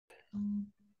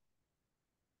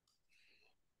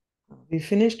We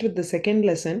finished with the second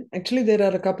lesson. Actually, there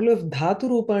are a couple of dhatu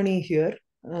rupani here,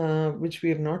 which we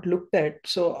have not looked at.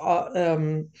 So,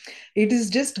 it is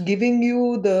just giving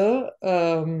you the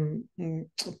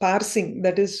parsing.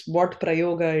 That is what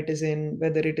prayoga it is in,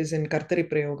 whether it is in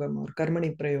kartari prayogam or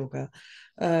karmani prayoga.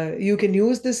 You can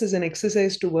use this as an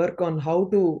exercise to work on how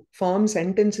to form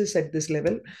sentences at this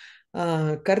level.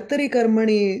 Kartari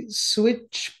karmani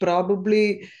switch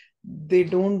probably they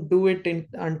don't do it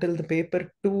until the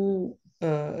paper 2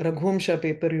 Raghumsha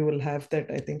paper. You will have that.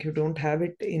 I think you don't have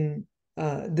it in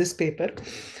this paper,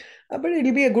 but it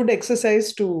will be a good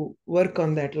exercise to work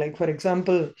on that. Like for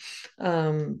example,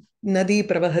 nadi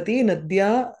pravahati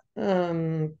nadya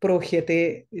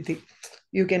prohyate iti.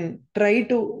 You can try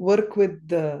to work with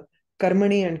the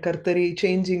karmani and kartari,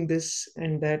 changing this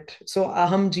and that. So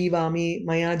aham jivami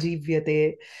maya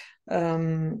jivyate.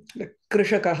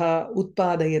 कृषकः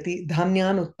उत्पादयति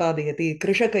धान्यान् उत्पादयति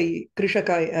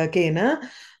कृषकेन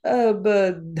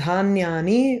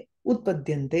धान्यानि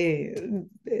उत्पद्यन्ते.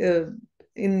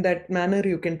 In that manner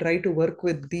you can try to work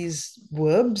with these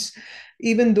verbs.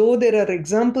 Even though there are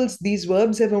examples, these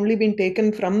verbs have only been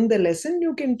taken from the lesson,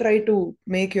 you can try to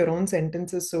make your own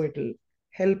sentences, so it will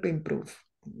help improve.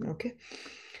 Okay,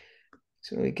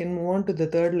 so we can move on to the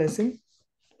third lesson.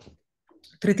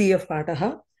 Tritiyah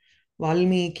Pataha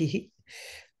Valmikihi.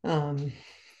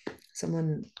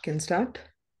 Someone can start.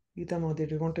 Geeta Modi,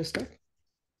 do you want to start?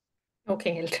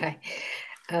 Okay, I'll try.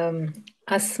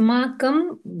 अस्माकं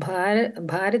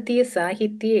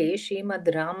भारतीयसाहित्ये श्रीमद्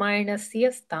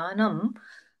रामायणस्य स्थानं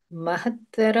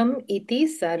महत्तरम् इति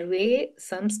सर्वे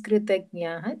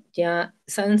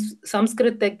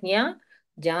संस्कृतज्ञा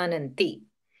जानन्ति.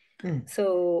 So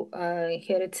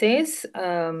here it says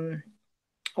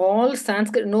all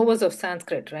Sanskrit knowers of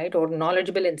Sanskrit, right, or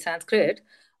knowledgeable in Sanskrit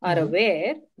are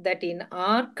aware that in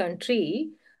our country,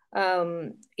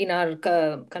 in our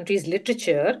country's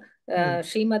literature,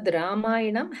 Srimad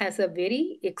Ramayanam has a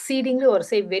very exceedingly, or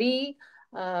say very,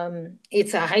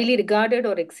 it's a highly regarded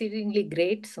or exceedingly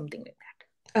great, something like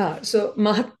that. So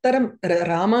Mahattaram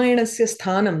Ramayanasya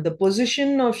Sthanam, the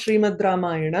position of Srimad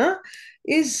Ramayana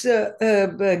is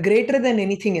greater than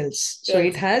anything else. So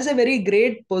it has a very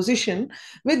great position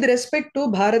with respect to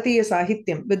Bharatiya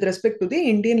Sahityam, with respect to the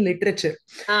Indian literature.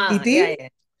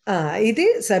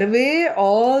 Iti sarve,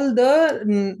 all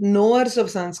the knowers of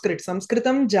Sanskrit.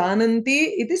 Sanskritam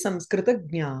jananti iti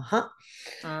samskritagnaha.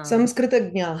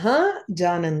 Samskritagnaha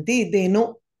jananti, they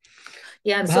know.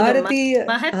 Yeah, so the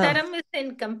Mahattaram is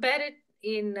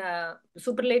in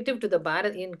superlative to the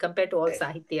Bharat in compared to all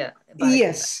Sahitya.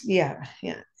 Yes, yeah.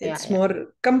 It's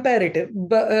more comparative.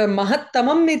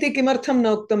 Mahattamam iti kimartham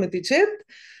na uktam iti chet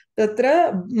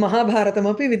tatra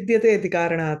Mahabharatamapi vidyate iti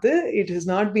karanat. It has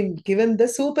not been given the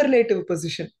superlative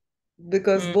position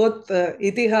because both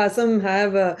itihasam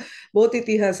have both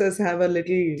itihasas have a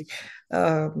little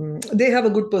they have a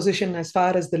good position as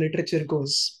far as the literature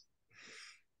goes.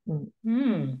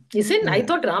 Isn't I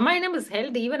thought Ramayana was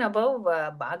held even above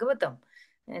Bhagavatam.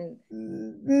 And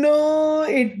no,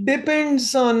 it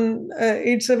depends on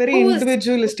it's a very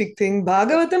individualistic thing.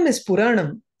 Bhagavatam is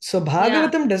Puranam, so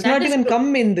Bhagavatam does not even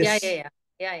come in this.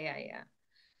 Yeah.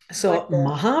 So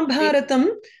Mahabharatam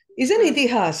is an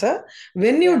itihasa.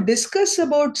 When you discuss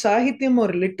about sahityam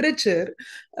or literature,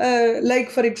 like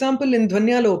for example in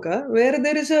Dhvanyaloka, where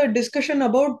there is a discussion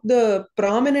about the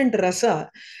prominent rasa,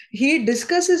 he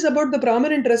discusses about the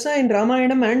prominent rasa in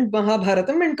Ramayanam and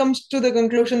Mahabharatam and comes to the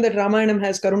conclusion that Ramayanam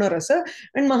has Karuna rasa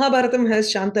and Mahabharatam has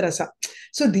Shanta rasa.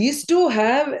 So these two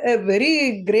have a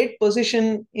very great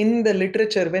position in the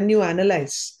literature when you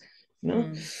analyze.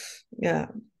 Yeah.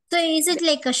 So is it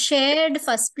like a shared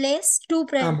first place? Two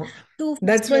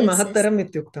That's why Mahattaram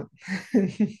ityuktam.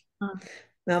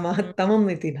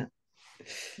 Mahattamam iti na.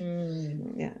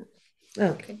 Yeah.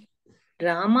 Okay.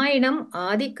 Ramayanam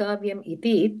Adi Kavyam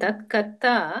iti tat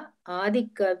karta Adi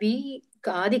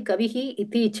Kavihi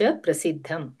iti cha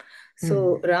prasiddham.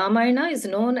 So Ramayana is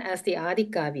known as the Adi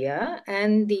Kavya,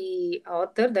 and the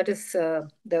author, that is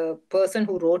the person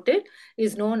who wrote it,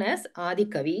 is known as Adi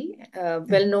Kavi,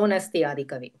 well known as the Adi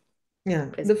Kavi. Yeah,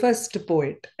 the first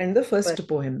poet and the first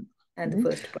poem. And the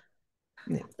first poem.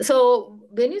 Yeah. So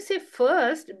when you say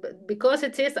first, because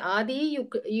it says Adi,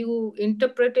 you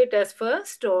interpret it as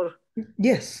first, or?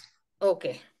 Yes.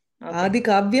 Okay. Adi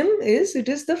Kavyam is, it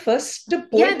is the first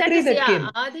poetry that came.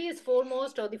 Adi is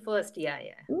foremost or the first, yeah.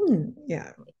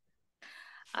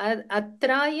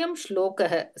 Atrayam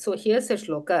shloka. So here's a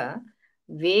shloka.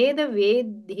 Veda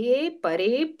vedhe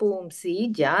pare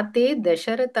pumsi jate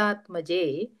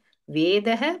dasharatatmaje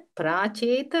vedah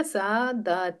pracheta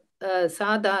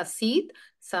Sadasit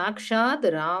Sakshad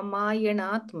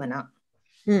Ramayanatmana.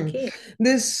 Okay.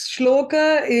 This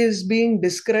shloka is being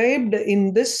described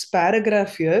in this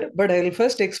paragraph here, but I'll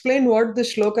first explain what the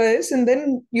shloka is and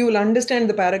then you will understand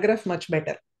the paragraph much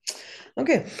better.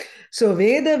 Okay. So,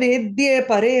 Veda Vedye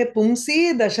Pare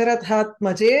Pumsi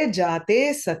Dasharathatmaje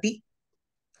Jate Sati.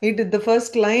 The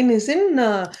first line is in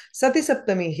Sati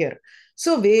Saptami here.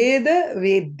 So, Veda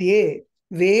Vedye.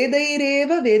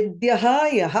 Vedaireva Vedyaha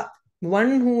Yaha.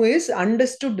 One who is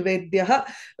understood Vedyaha,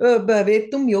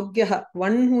 Vetum Yogyaha.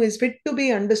 One who is fit to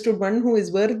be understood. One who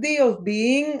is worthy of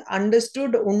being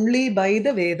understood only by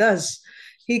the Vedas.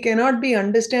 He cannot be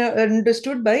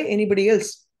understood by anybody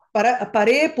else.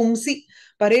 Pare Pumsi.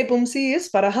 Pare Pumsi is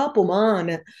Paraha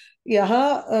Puman. यः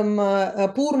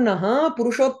पूर्णः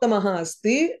पुरुषोत्तमः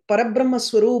अस्ति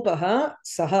परब्रह्मस्वरूपः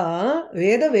सः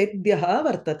वेदवेद्यः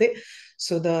वर्तते.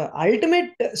 So the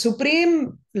ultimate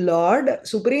supreme Lord,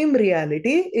 supreme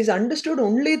reality is understood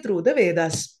only through the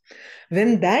Vedas.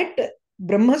 When that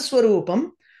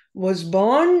Brahmaswarupam was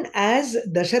born as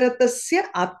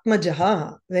Dasharathasya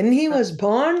Atmajaha, when he was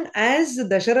born as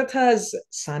Dasharatha's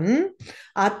son,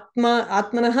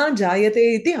 Atmanaha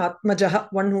Jayate iti Atmajaha,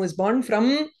 one who is born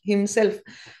from himself.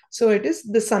 So it is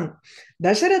the son.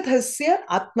 Dasharathasya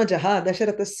Atmajaha,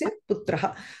 Dasharathasya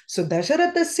Putraha. So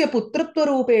Dasharathasya Putratva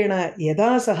Rupena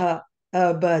Yada Saha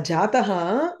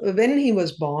Jataha, when he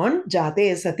was born,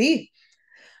 Jate Sati.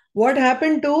 What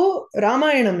happened to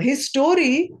Ramayanam? His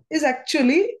story is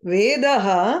actually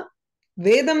Vedaha,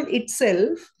 Vedam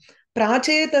itself,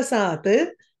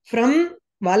 Prachetasat, from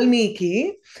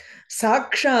Valmiki,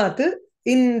 Sakshat.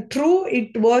 In true,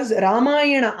 it was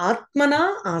Ramayana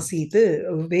Atmana Asit.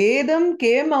 Vedam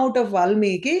came out of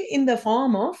Valmiki in the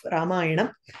form of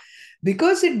Ramayana.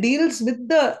 Because it deals with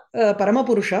the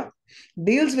Paramapurusha,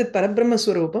 deals with Parabrahma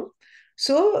Swarupam.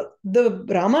 So the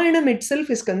Ramayanam itself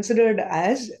is considered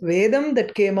as Vedam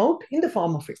that came out in the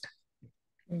form of it.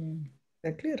 Is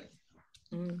that clear?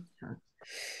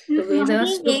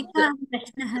 एकः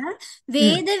प्रश्नः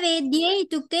वेदवेद्ये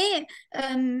इत्युक्ते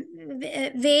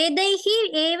वेदैः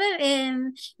एव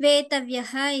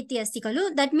वेतव्यः इति अस्ति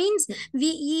खलु. That means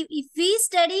if we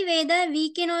study Veda,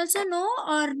 we can also know,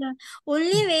 or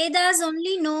only Vedas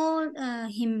only know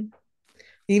him?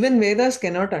 Even Vedas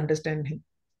cannot understand him.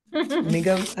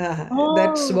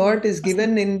 That's what is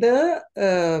given in the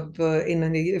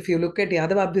if you look at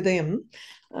Yadavabhyudayam,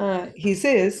 he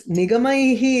says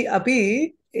Nigamaihi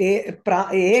api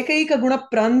ekaika guna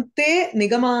prante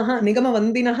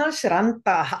nigamavandinaha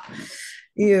shrantaha.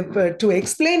 To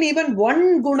explain even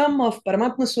one gunam of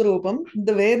Paramatma Swarupam,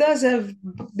 the Vedas have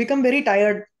become very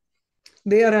tired.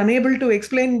 They are unable to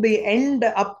explain the end,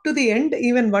 up to the end,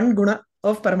 even one guna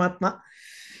of Paramatma.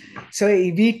 So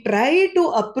we try to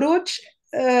approach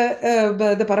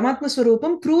the Paramatma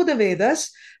Swarupam through the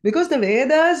Vedas, because the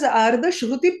Vedas are the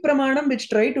Shruti Pramanam which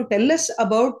try to tell us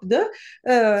about the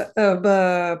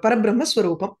Parabrahma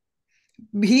Swarupam.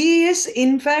 He is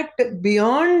in fact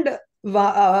beyond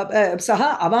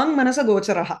Saha Avang Manasa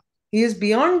Gocharaha. He is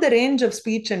beyond the range of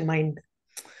speech and mind.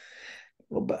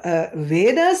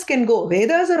 Vedas can go.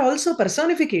 Vedas are also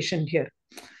personification here.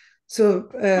 So,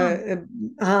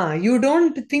 you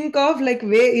don't think of like,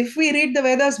 if we read the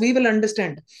Vedas, we will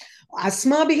understand.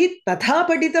 Asmabhihi tatha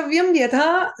paditavyam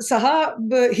yatha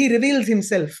saha, he reveals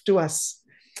himself to us.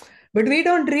 But we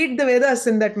don't read the Vedas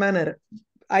in that manner.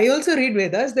 I also read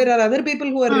Vedas. There are other people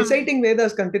who are reciting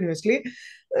Vedas continuously.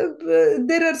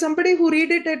 There are somebody who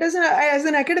read it as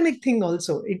an academic thing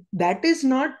also. That is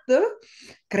not the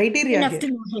criteria enough here. To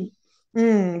know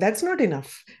him. That's not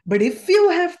enough. But if you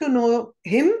have to know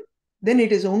him, then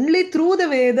it is only through the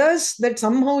Vedas that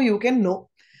somehow you can know.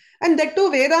 And that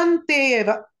too Vedante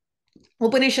eva,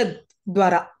 Upanishad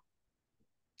dwara.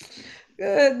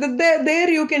 There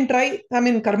you can try. I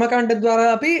mean, Karmakanda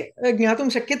dwara api jnatum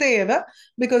shakyate eva,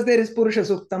 because there is Purusha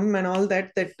Suktam and all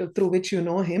that through which you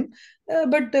know him.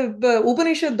 But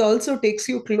Upanishad also takes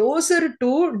you closer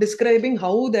to describing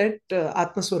how that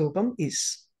Atma Swarupam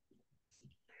is.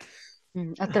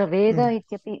 Atra Veda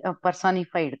ityapi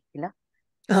personified, kila?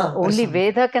 Only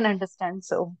Veda can understand,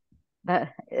 so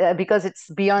because it's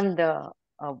beyond the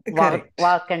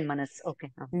Vak and Manas.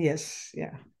 Okay. Yes,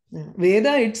 yeah.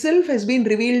 Veda itself has been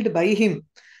revealed by him.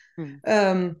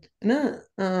 Veda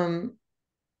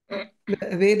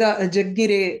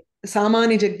Jagnire,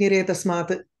 Samani Jagnire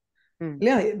Tasmat.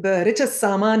 Richas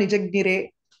Samani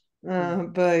Jagnire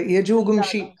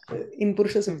Yajugumshi in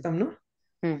Purusha Suktam, no?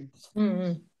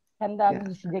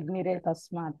 Chandagumsi Jagnire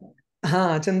Tasmat.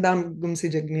 Chandagumsi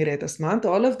Jagnire Tasmat.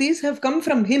 All of these have come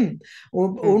from him.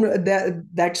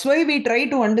 That's why we try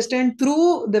to understand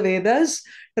through the Vedas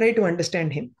try to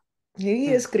understand him. He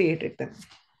has created them.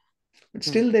 But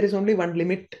still, there is only one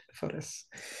limit for us.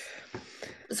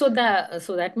 So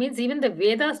that means even the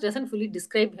Vedas doesn't fully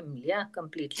describe him, yeah,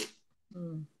 completely.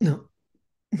 No.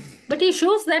 But he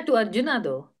shows that to Arjuna,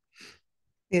 though.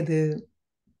 He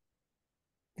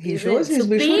shows his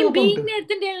Vishwarupam. Being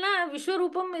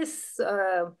Vishwarupam is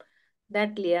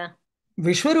that, yeah.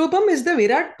 Vishwarupam is the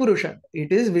Virat Purusha.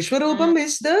 It is Vishwarupam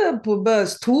is the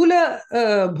Sthula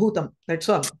Bhutam. That's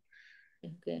all.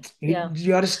 Okay. Yeah.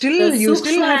 You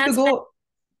still have to go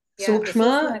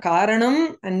Sukshma,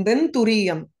 Karanam, and then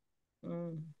Turiyam.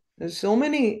 There's so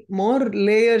many more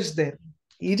layers there.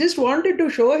 He just wanted to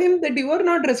show him that you are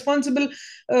not responsible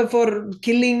for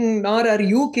killing, nor are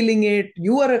you killing it.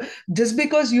 You are, just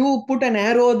because you put an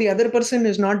arrow, the other person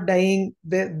is not dying.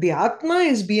 The Atma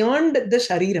is beyond the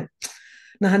Shariram.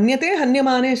 Na hanyate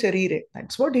hanyamane sharire.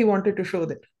 That's what he wanted to show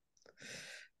there.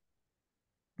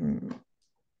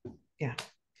 Yeah.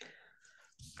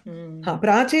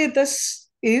 Prachetas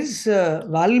is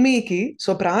Valmiki.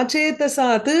 So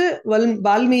Prachetasat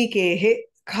Valmikehe.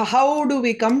 How do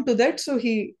we come to that? So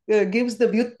he gives the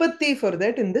vyutpatti for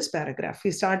that in this paragraph.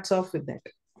 He starts off with that.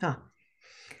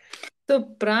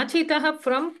 So Prachetaha,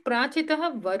 from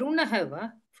Prachetaha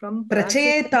Varunaha, from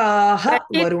Prachetaha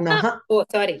Varunaha. Oh,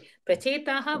 sorry.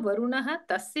 Prachetaha Varunaha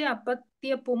tasya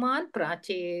apatya puman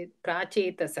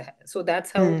prachetasah. So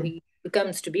that's how he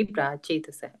becomes to be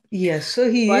Prachetasaha. Yes, so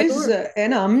he is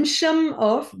an amsham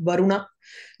of Varuna.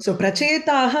 So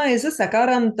Prachetaha is a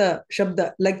Sakaranta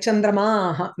Shabda, like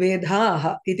Chandramaha,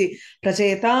 Vedhaha, iti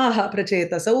Prachetaha,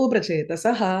 Prachetasau,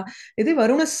 Prachetasaha, iti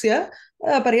Varunasya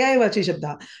Paryayavachi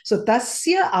Shabda. So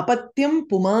Tasya Apatyam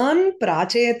Puman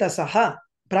Prachetasaha.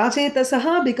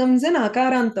 Prachetasaha becomes an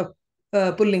Akaranta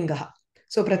Pullingaha.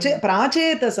 So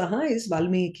Prachetasaha is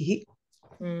Valmiki.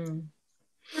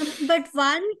 But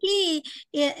Valmiki,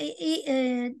 he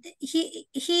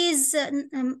is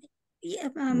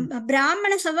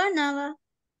Brahmana Sava Nava.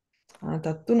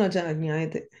 Tattu na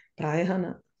jnayate. Prayah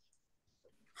na.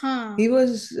 He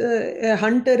was a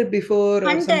hunter before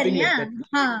or something like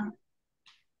that.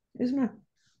 Is not.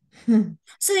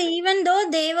 So even though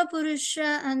Deva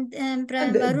Purusha and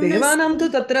Devanam tu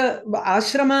tatra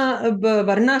ashrama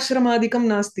varnashramadikam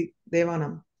nasti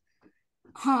Devanam.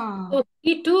 So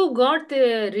he too got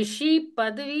the Rishi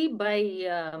Padavi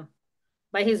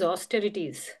by his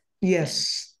austerities.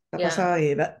 Yes, tapasa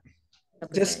eva.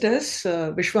 Just as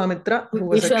Vishwamitra, who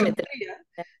was a Kshatriya,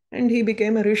 and he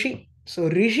became a Rishi. So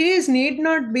Rishis need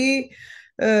not be,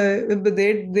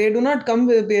 they do not come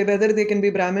whether they can be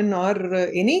Brahmin or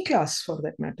any class for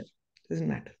that matter. Doesn't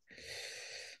matter.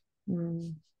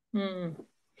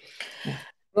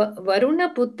 Varuna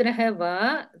putraha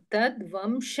va tad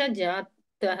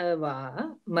vamshajatah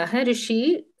va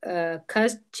maharishi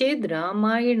kaschid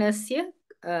Ramayanasya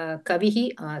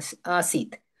kavihi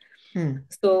asit.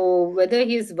 So whether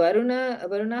he's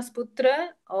Varuna's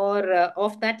putra or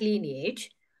of that lineage,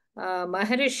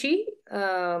 Maharishi,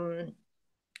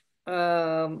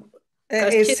 a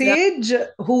sage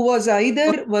who was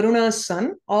either Varuna's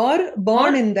son or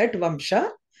born in that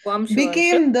Vamsha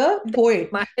became the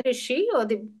poet. Maharishi, or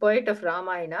the poet of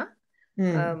Ramayana.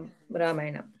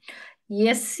 Ramayana.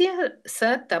 Yasya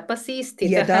sa tapasi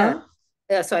stitaha.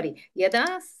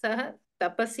 Yada sa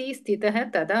tapasi stitaha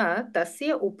tada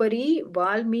tasya upari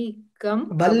valmikam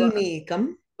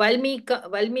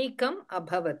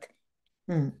abhavat.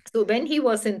 So when he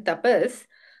was in tapas,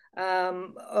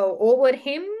 over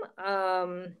him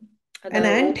an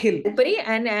anthill. Upari,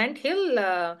 an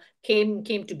anthill came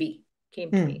to be.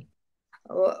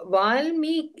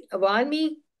 Valmik,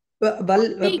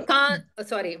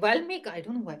 I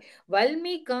don't know why.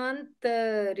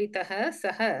 Valmikantritah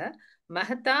saha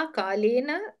mahata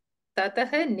kalena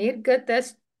tatah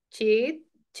nirgatas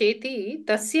cheti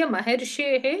tasya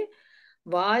maharshehe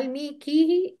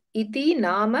Valmiki iti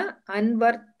nama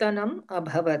anvartanam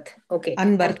abhavat. Okay.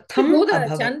 Anvartham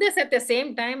abhavat. Chandas at the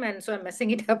same time, and so I'm messing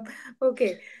it up.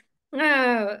 Okay.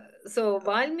 So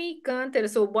Valmikant,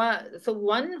 so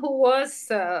one who was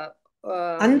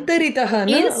Antaritaha,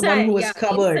 one who was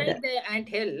covered. Inside the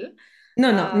anthill.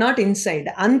 No, not inside.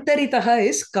 Antaritaha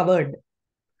is covered.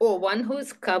 Oh, one who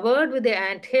is covered with the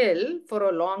anthill for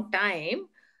a long time,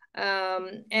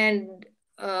 and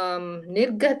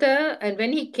Nirgata, and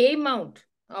when he came out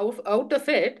of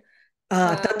it,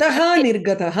 Tataha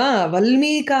nirgataha,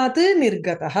 Valmikaat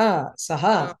nirgataha,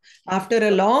 saha. After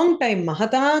a long time,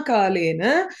 Mahata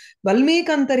kalena,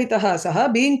 Valmikantaritaha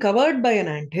saha, being covered by an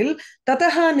anthill,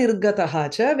 Tataha nirgataha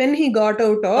cha, when he got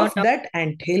out of that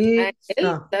anthill.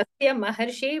 Tasya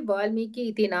Maharshi Valmiki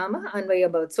iti nama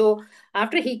Anvayabhavat. So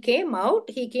after he came out,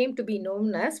 he came to be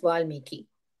known as Valmiki.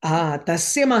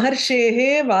 Tasya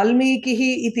Maharshehe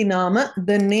Valmikihi iti nama,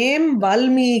 the name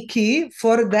Valmiki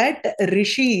for that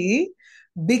rishi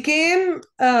became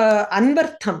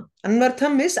Anvartham.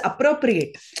 Anvartham is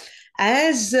appropriate.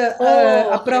 As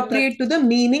appropriate to the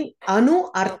meaning Anu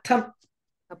Artham.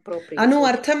 Appropriate. Anu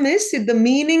Artham is the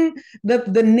meaning,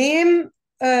 the name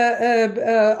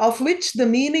of which the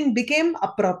meaning became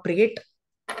appropriate.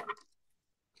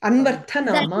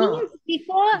 Anvarthanama. That means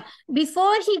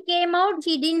before he came out,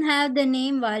 he didn't have the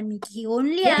name Valmiki.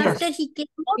 Only after he came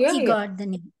out, he got the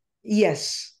name.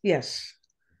 Yes, yes.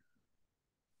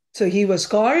 So he was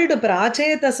called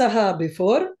Prachetasaha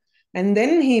before, and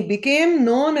then he became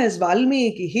known as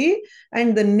Valmikihi,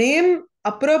 and the name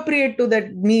appropriate to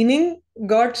that meaning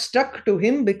got stuck to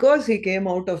him because he came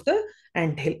out of the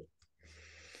anthill.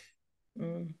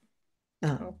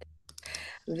 Okay.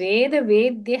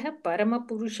 वेदवेद्यः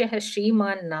परमपुरुषः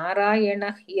श्रीमान्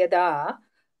नारायणः यदा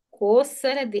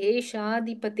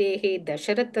कोसलदेशाधिपतेः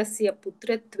दशरथस्य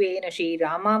पुत्रत्वेन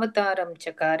श्रीरामावतारं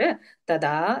चकार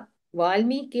तदा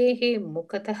वाल्मीकेः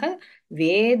मुखतः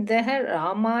वेदः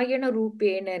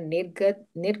रामायणरूपेण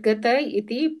निर्गत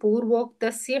इति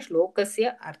पूर्वोक्तस्य श्लोकस्य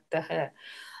अर्थः.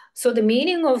 So the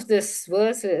meaning of this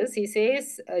verse is, he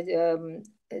says,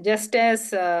 just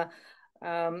as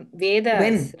Vedas.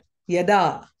 When?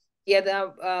 Yada.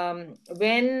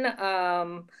 When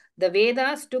the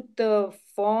Vedas took the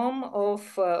form of,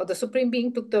 the Supreme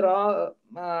Being took the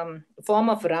form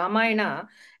of Ramayana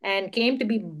and came to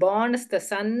be born as the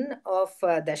son of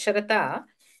Dasharatha,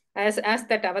 as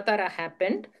that avatara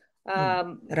happened,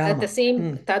 at the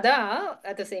same Tada,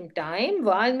 at the same time,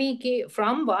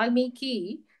 from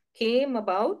Valmiki came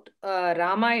about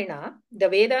Ramayana. The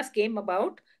Vedas came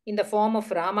about in the form of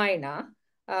Ramayana.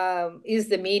 Is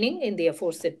the meaning in the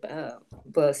aforesaid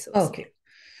verse. Okay.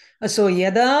 So,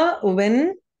 yada,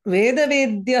 when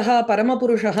Vedavedyaha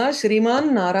Paramapurushaha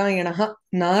Shriman Narayanaha.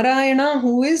 Narayana,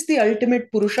 who is the ultimate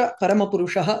Purusha,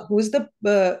 Paramapurushaha, who is the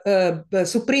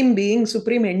supreme being,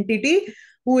 supreme entity,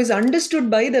 who is understood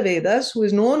by the Vedas, who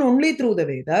is known only through the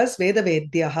Vedas,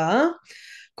 Vedavedyaha,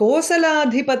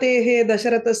 Kosaladhipatehe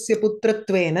Dasharathasya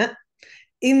Putratvena,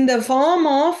 in the form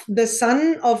of the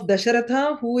son of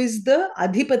Dasharatha, who is the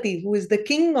Adhipati, who is the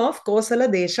king of Kosala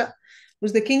Desha, who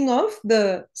is the king of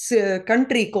the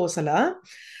country Kosala.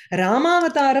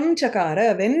 Ramavataram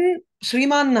Chakara, when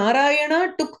Sriman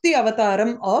Narayana took the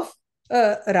avataram of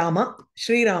Rama,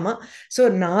 Sri Rama. So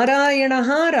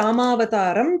Narayanaha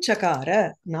Ramavataram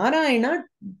Chakara. Narayana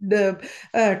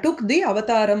took the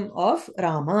avataram of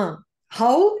Rama.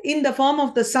 How? In the form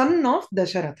of the son of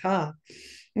Dasharatha.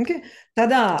 Okay.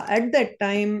 Tada, at that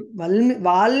time,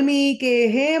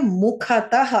 Valmikehe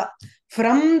Mukhataha,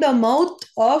 from the mouth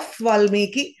of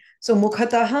Valmiki. So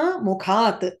Mukhataha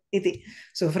Mukhat iti.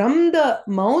 So from the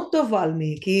mouth of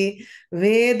Valmiki,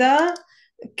 Veda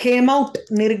came out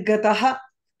Nirgataha.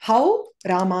 How?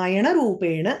 Ramayana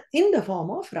Rupena, in the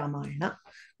form of Ramayana.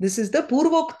 This is the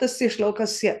Purvoktasya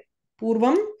Shlokasya.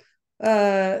 Purvam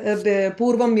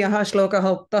Purvam yaha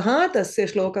shlokaha uktaha tasya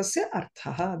shlokasya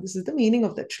arthaha. This is the meaning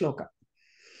of that shloka.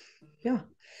 Yeah.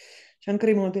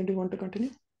 Shankari Mohde, do you want to continue?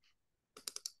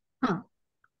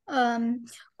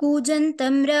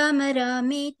 कूजन्तं Ram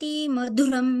रामेति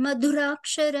मधुरं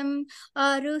मधुराक्षरम्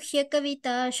आरुह्य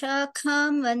कविता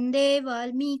शाखां वन्दे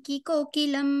वाल्मीकि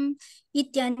कोकिलम्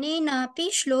इत्यनेनापि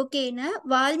श्लोकेन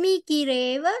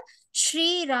वाल्मीकिरेव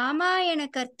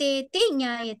श्रीरामायणकर्तेति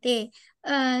ज्ञायते.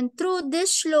 Through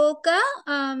this shloka,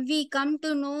 we come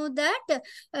to know that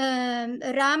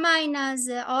Ramayana's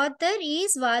author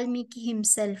is Valmiki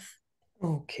himself.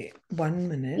 Okay, 1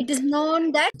 minute. It is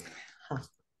known that.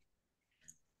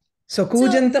 So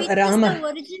Kujanta Rama.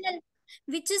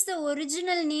 Which is the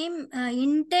original name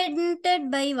intended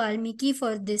by Valmiki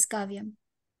for this kavyam?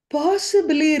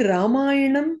 Possibly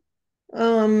Ramayanam.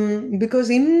 Because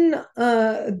in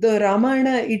the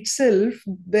Ramayana itself,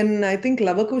 when I think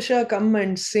Lavakusha come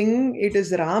and sing, it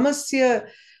is Ramasya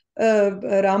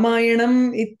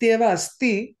Ramayanam ityeva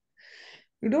asti.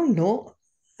 You don't know.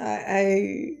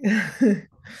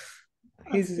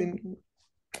 He's in.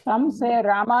 Some say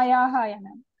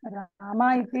Ramayahayanam.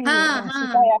 Rama iti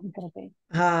Sitaya krite.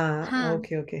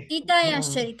 Okay. Sitaya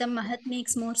Charitam Mahat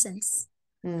makes more sense.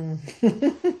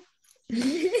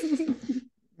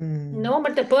 No,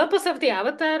 but the purpose of the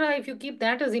avatara, if you keep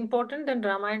that as important, then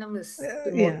Ramayanam is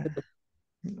the more beautiful.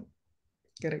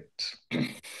 Correct.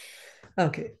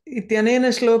 Okay.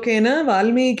 Ityanena shlokena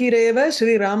Valmikireva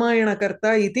Sri Ramayana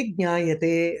Karta iti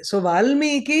jnayate. So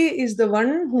Valmiki is the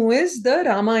one who is the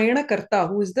Ramayana Karta,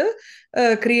 who is the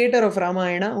creator of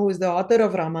Ramayana, who is the author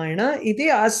of Ramayana. Iti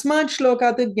asmat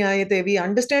shlokatu jnayate. We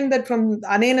understand that from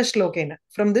anena shlokena,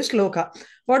 from this shloka.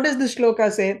 What does this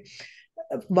shloka say?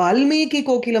 Valmiki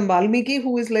kokilam. Valmiki,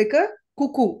 who is like a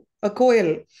cuckoo, a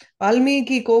koel.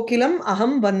 Valmiki kokilam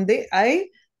aham vande. I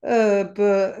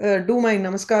do my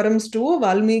namaskarams to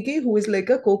Valmiki, who is like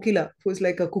a kokila, who is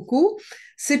like a cuckoo,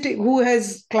 who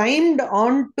has climbed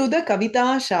onto the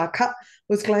Kavita Shakha,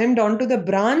 who has climbed onto the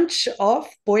branch of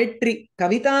poetry.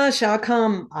 Kavita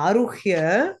Shakham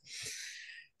Aruhya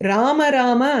Rama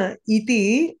Rama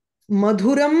iti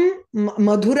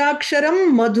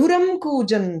madhuraksharam madhuram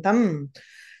kujantam.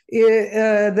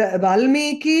 The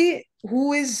Valmiki,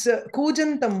 who is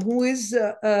kujantam, who is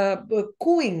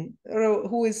cooing,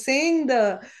 who is saying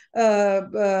the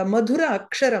madhura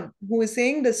aksharam, who is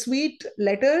saying the sweet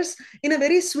letters in a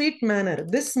very sweet manner.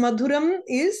 This madhuram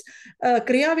is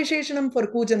kriya visheshanam for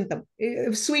kujantam,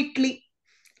 sweetly.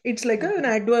 It's like an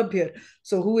adverb here.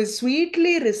 So who is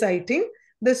sweetly reciting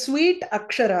the sweet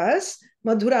aksharas,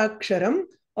 madhura aksharam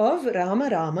of Rama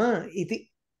Rama iti.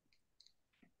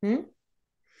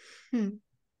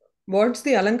 What's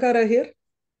the alankara here?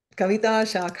 Kavita,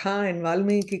 Shakha and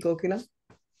Valmiki Kokila.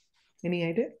 Any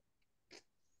idea?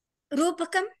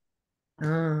 Rupakam.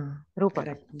 Rupakam.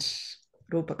 Correct.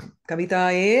 Rupakam.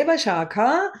 Kavita eva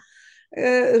Shakha.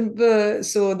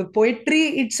 So the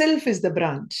poetry itself is the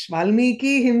branch.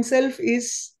 Valmiki himself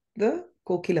is the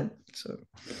Kokilam. So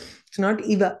it's not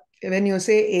Eva. When you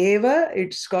say Eva,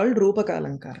 it's called Rupaka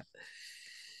Alankara.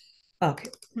 Okay.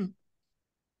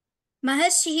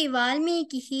 महर्षिः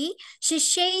वाल्मीकिः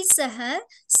शिष्यैः सह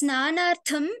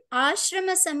स्नानार्थम्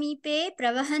आश्रमसमीपे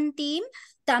प्रवहन्तीं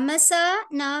तमसा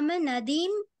नाम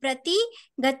नदीं प्रति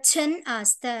गच्छन्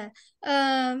आस्त.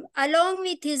 Along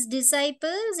with his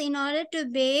disciples, in order to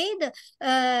bathe,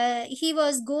 he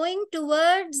was going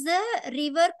towards the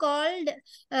river called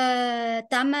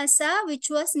Tamasa,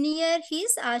 which was near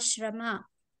his ashrama.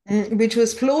 Which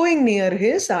was flowing near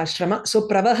his ashrama. So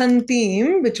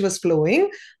Pravahantim, which was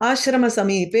flowing, ashrama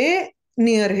samipe,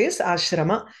 near his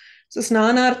ashrama. So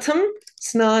snanartham,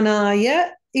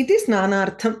 snanaya, it is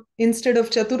snanartham. Instead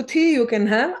of chaturthi, you can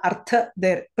have artha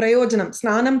there. Prayojanam,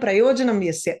 snanam prayojanam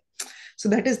yasya. So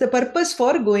that is the purpose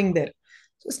for going there.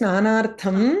 So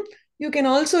snanartham, you can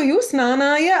also use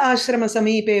snanaya ashrama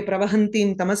samipe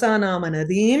pravahantim tamasana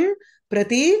manadim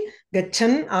prati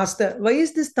gachan asta. Why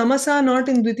is this tamasa not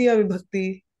in Dvitiya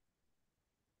Vibhakti?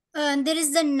 There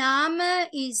is the nama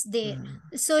is there.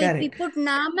 So correct. If we put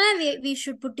nama, we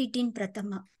should put it in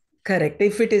pratama. Correct.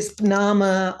 If it is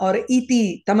nama or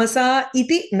iti, tamasa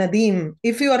iti nadim.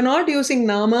 If you are not using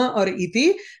nama or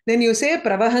iti, then you say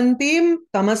pravahantim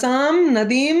tamasam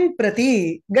nadim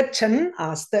prati gachan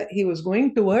asta. He was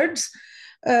going towards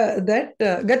that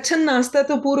gachan asta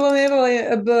to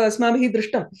purvameva asmabhi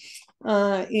drishtam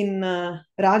in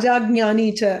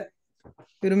Rajajnani cha.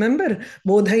 You remember?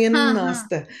 Bodhayan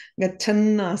asta,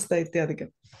 gachan asta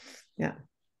ityadikam. Yeah.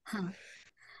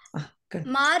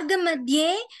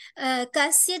 मार्गमध्ये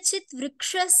कस्यचित्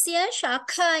वृक्षस्य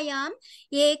शाखायाम्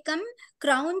एकं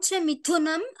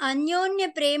क्रौञ्चमिथुनम्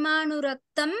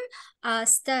अन्योन्यप्रेमानुरक्तम्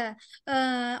आस्त.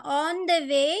 On the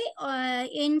way,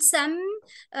 in some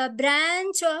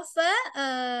branch of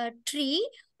a tree,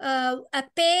 a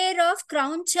pair of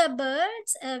crauncha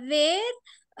birds were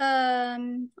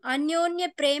Anyonya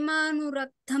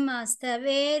Premanuraktam asta,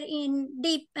 were in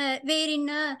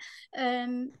a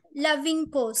loving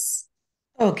pose.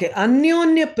 Okay,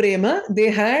 Anyonya Prema,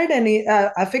 they had an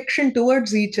affection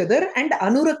towards each other, and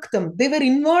Anuraktam, they were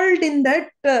involved in that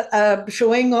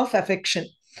showing of affection.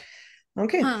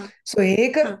 Okay, so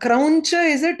Eka Krauncha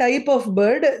is a type of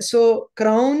bird. So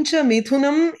Krauncha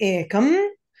Mithunam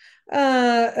Ekam,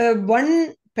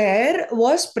 one pair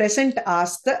was present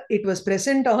asta. It was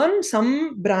present on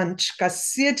some branch.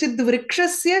 Kasyachid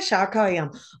vrikshasya shakhayam,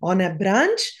 on a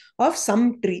branch of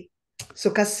some tree.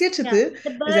 So Kasyachit is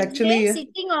actually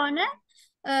sitting on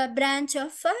a branch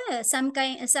of some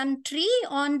tree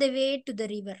on the way to the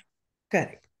river.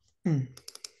 Correct.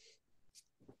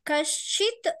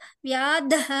 Kashit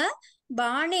vyadha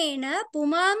banena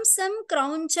pumamsam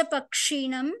krauncha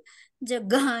pakshinam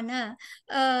jagana.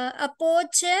 A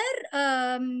poacher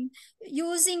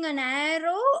using an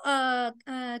arrow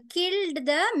killed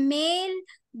the male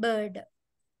bird.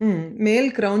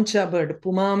 Male crauncha bird.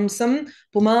 Pumamsam,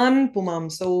 puman,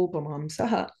 pumamsau,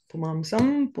 pumamsaha.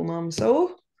 Pumamsam,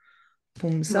 pumamsau,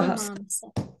 pumsaha.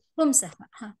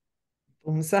 Pumsaha.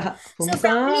 Pumsaha. So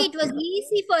probably it was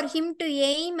easy for him to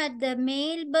aim at the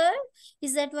male bird.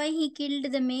 Is that why he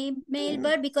killed the male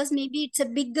bird? Because maybe it's a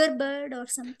bigger bird or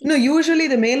something. No, usually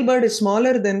the male bird is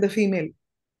smaller than the female.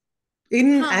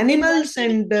 In animals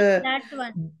and that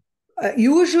one.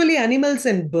 Usually animals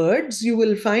and birds, you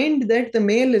will find that the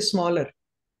male is smaller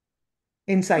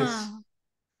in size.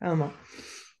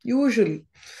 Usually.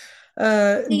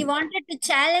 He wanted to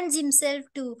challenge himself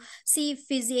to see if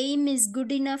his aim is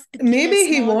good enough to kill maybe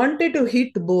he wanted to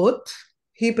hit both.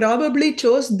 He probably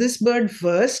chose this bird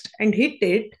first and hit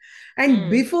it. And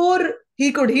before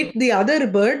he could hit the other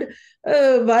bird,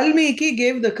 Valmiki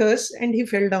gave the curse and he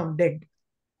fell down dead.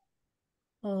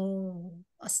 Oh,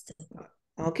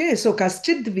 okay, so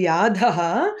Kaschid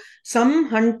Vyadhaha, some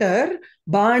hunter,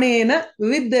 Banena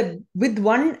with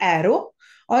one arrow,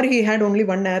 or he had only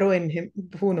one arrow in him,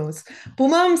 who knows.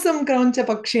 Pumamsam Krauncha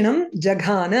Pakshinam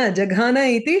Jaghana. Jaghana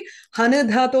iti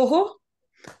Hanadhatoho.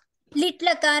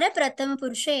 Litlakara Prathama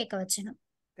Purusha Ekavachanam.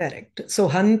 Correct. So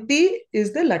Hanti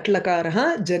is the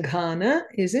Latlakara, Jaghana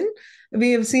is in,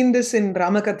 we have seen this in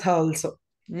Ramakatha also.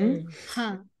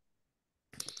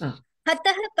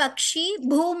 Hatah Pakshi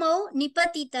Bhumau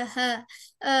Nipatitaha.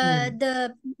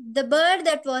 The bird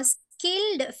that was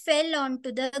killed fell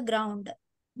onto the ground.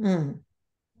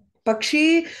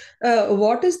 Pakshi,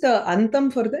 what is the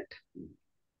antam for that?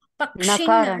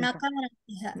 Pakshin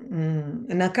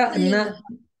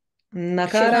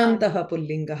Nakarantaha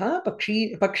pullingaha,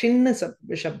 pakshinna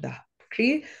shabdaha.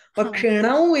 Pakshi,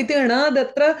 pakshinau iti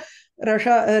anadatra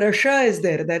rasha is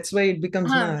there. That's why it becomes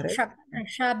na, right?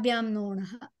 Shabhyam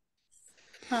nonaha.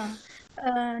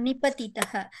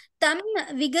 Nipatitaha. Tam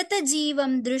vigata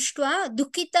jivam drushva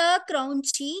dukita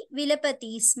kraunchi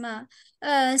vilapati sma.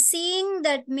 Seeing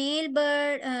that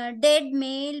dead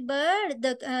male bird,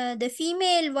 the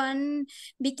female one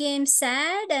became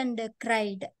sad and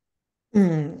cried.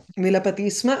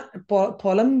 Vilapati sma,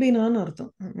 polambina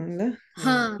artham.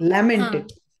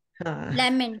 Lamented.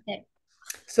 Lamented.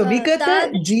 So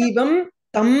vigata jivam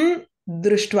tam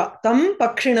drushva, tam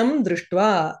pakshinam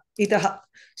drushva itaha.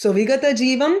 So vigata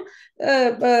jivam,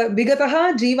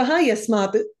 vigataha jivaha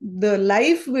yasmat. The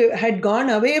life had gone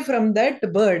away from that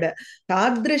bird.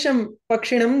 Tadrisham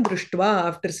pakshinam drushva,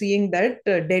 after seeing that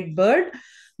dead bird,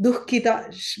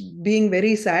 dukhita, being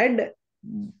very sad,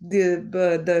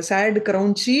 the sad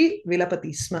crunchy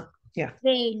vilapatisma. Yeah.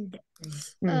 Wailed.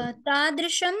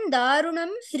 Tadrisham darunam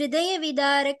hridaya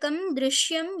vidarakam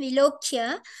drishyam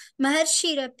vilokya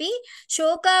maharshirapi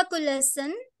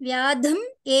shokakulasan vyadham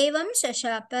evam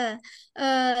shashapa.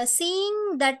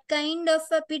 Seeing that kind of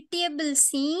a pitiable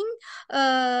scene.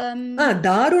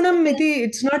 Darunam iti,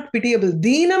 it's not pitiable.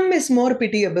 Deenam is more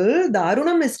pitiable.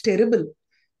 Darunam is terrible.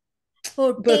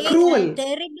 Cruel.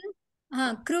 Terrible.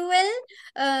 Cruel,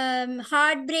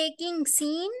 heartbreaking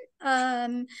scene.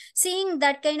 Seeing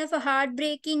that kind of a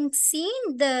heartbreaking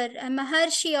scene, the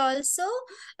Maharshi also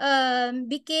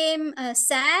became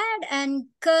sad and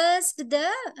cursed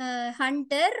the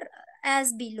hunter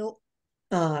as below.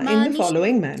 In the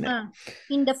following manner.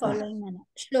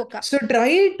 Shloka. So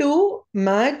try to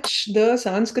match the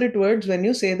Sanskrit words when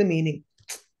you say the meaning,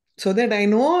 so that I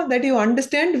know that you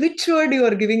understand which word you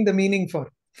are giving the meaning for.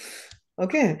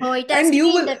 Okay. Oh, it has to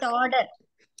be in that order.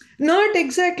 Not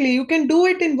exactly. You can do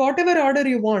it in whatever order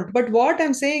you want. But what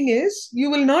I'm saying is,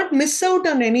 you will not miss out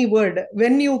on any word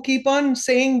when you keep on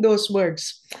saying those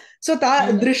words. So,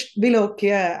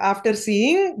 Vilokya, after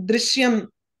seeing Drishyam,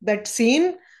 that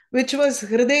scene, which was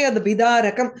Hridaya, the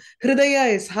Vidarakam.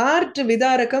 Hridaya is heart,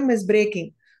 Vidarakam is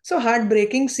breaking. So,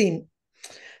 heartbreaking scene.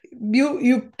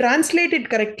 You translate it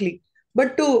correctly.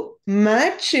 But to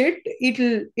match it,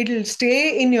 it'll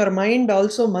stay in your mind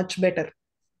also much better.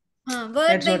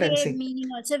 Word by word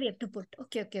meaning also we have to put.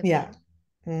 Okay. Yeah.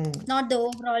 Not the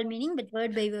overall meaning, but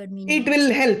word by word meaning. It will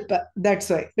help. That's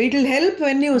why. It will help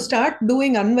when you start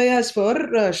doing anvayas for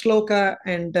shloka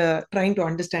and trying to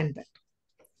understand that.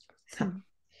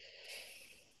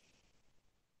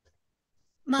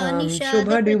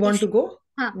 Shobha, do you want to go?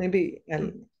 Maybe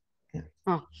I'll...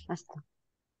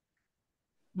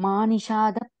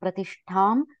 Manishada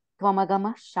pratishtham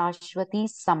tvamagama shashwati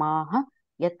samaha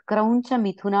yatkrauncha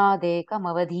mithunadeka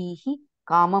mavadhihi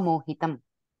kama mohitam.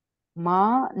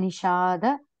 Ma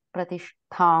nishada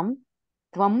pratishtham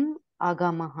tvam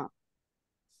agamaha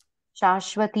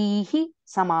shashwatihi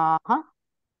samaha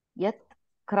yat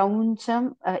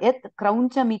krauncha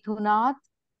mithunat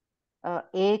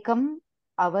ekam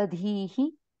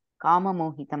avadhihi kama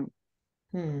mohitam.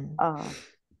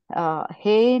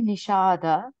 He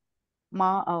Nishada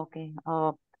Ma, okay.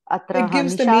 Atra It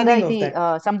gives the Nishada meaning of iti that.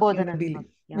 Sambodhanam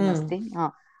अस्ति.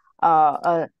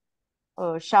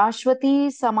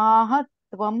 Shashwati Samaha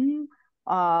Tvam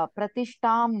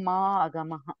Pratishtam Ma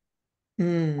Agamaha.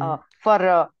 For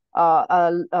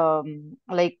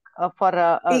like for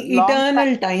a long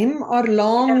eternal time or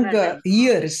long time.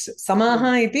 years.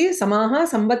 Samaha iti Samaha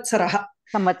Samvatsaraha.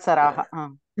 Samvatsaraha.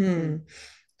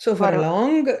 So for a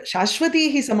long,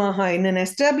 Shashwati hi Samaha, in an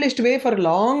established way for a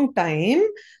long time,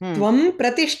 Tvam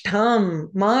Pratishtham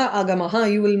Ma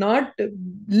Agamaha, you will not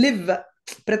live.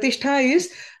 Pratishtha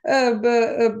is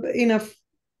in a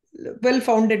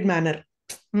well-founded manner.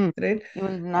 Right? You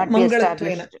will not be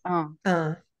established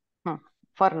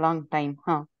for a long time.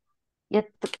 Yat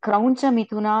Krauncha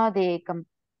Mithunad ekam.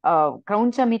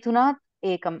 Krauncha Mithunad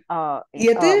ekam.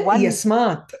 Yat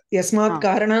Yasmat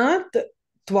Karanat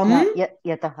Tvam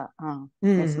Yataha.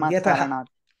 Yasmat Karanat.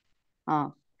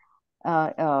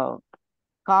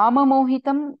 Kama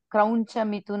Mohitam Krauncha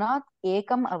Mithunat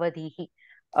ekam avadihi.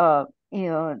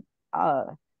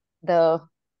 The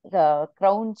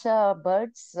Krauncha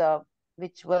birds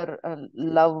which were in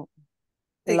love.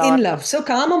 So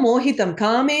Kama Mohitam,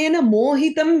 Kamena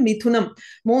Mohitam Mithunam.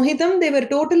 Mohitam, they were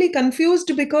totally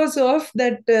confused because of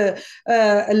that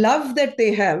love that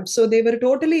they have. So they were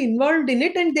totally involved in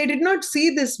it and they did not see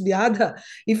this Vyadha.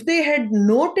 If they had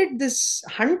noted this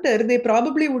hunter, they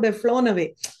probably would have flown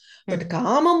away. But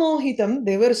Kama Mohitam,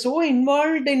 they were so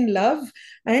involved in love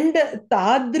and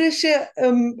Tadrisha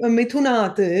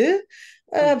Mithunat,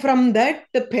 from that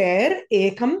pair,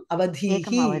 Ekam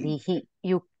Avadhihi.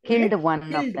 You killed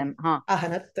one of them.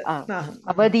 Ahanat.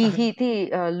 Avadihi iti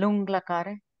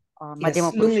lunglakare. Yes,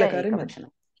 lunglakare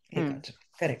ekavachanam.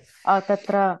 Correct.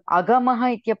 Tatra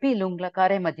agamaha ityapi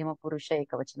lunglakare madhyamapurusha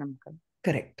ekavachanam.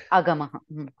 Correct. Agamaha.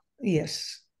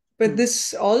 Yes. But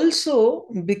this also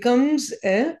becomes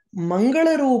a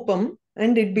Mangala Rupam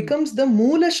and it becomes the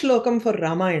Moola Shlokam for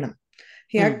Ramayana.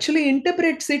 He actually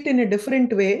interprets it in a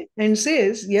different way and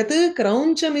says, Yat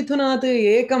Krauncha Mithunat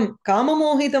Ekam, Kama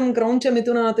Mohitam Krauncha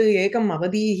Mithunat Ekam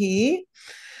Avadihi,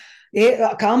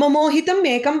 Kama Mohitam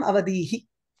Ekam Avadihi.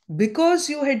 Because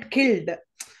you had killed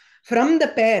from the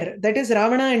pair, that is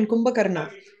Ravana and Kumbhakarna,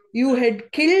 you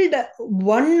had killed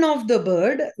one of the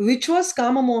bird, which was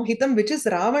Kama Mohitam, which is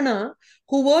Ravana,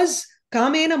 who was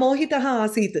Kamena Mohitaha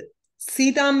Asit,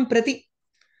 Sitam Prati.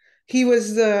 He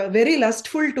was very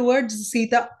lustful towards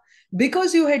Sita.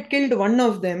 Because you had killed one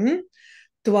of them,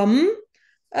 Tvam,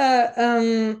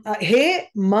 He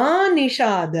Ma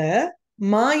Nishada,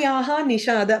 Ma Yaha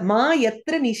Nishada, Ma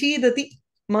Yatra Nishidati,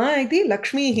 Ma iti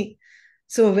Lakshmihi.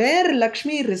 So where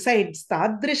Lakshmi resides,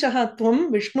 Tadrishaha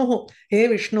Tvam Vishnu, He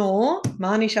Vishnu,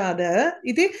 Ma Nishada,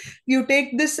 iti, you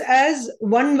take this as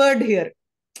one word here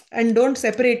and don't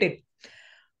separate it.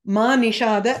 Ma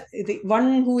Nishada,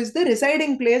 one who is the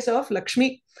residing place of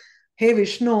Lakshmi. He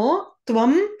Vishnu,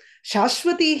 Tvam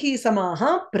Shashwatihi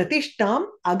Samaha Pratishtam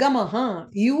Agamaha.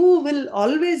 You will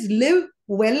always live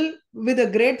well with a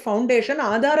great foundation.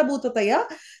 Adharabhutataya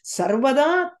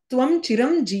Sarvada Tvam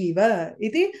Chiram Jiva.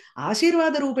 Iti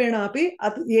Ashirvada Rupena api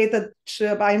etat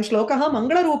ayam shlokaha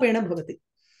Mangala Rupena bhavati.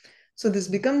 So this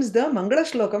becomes the Mangala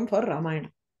Shlokam for Ramayana.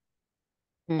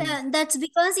 That's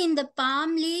because in the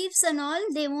palm leaves and all,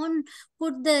 they won't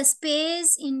put the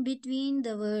space in between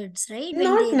the words, right? When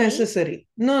Not they necessary.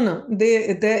 write. No.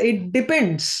 It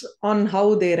depends on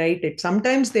how they write it.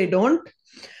 Sometimes they don't.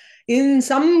 In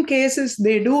some cases,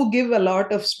 they do give a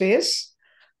lot of space.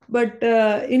 But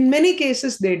in many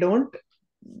cases, they don't.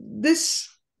 This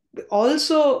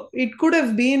also, it could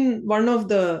have been one of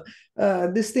the,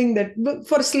 this thing that,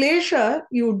 for Slesha,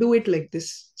 you do it like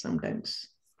this sometimes.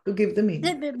 To give the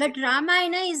meaning. But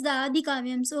Ramayana is the Adi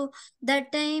Kavyam, so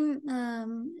that time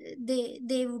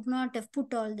they would not have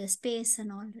put all the space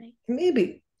and all, right?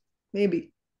 Maybe.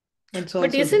 That's also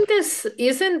but isn't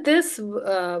this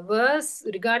verse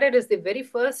regarded as the very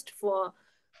first for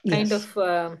kind of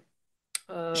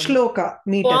shloka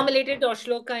meter, formulated or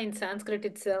shloka in Sanskrit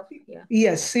itself? Yeah.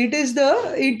 Yes, it is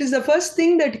the first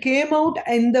thing that came out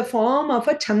in the form of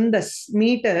a chandas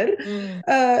meter,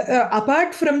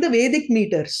 apart from the Vedic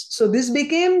meters. So this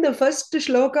became the first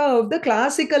shloka of the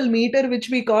classical meter, which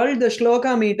we call the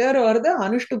shloka meter or the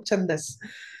Anushtup chandas.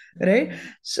 Right?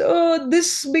 So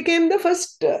this became the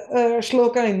first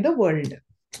shloka in the world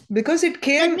because it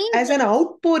came as an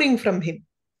outpouring from him.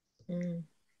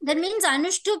 That means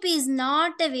Anushtup is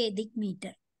not a Vedic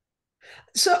meter.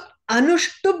 So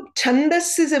Anushtup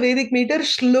Chandas is a Vedic meter.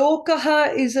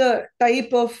 Shlokaha is a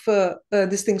type of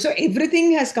this thing. So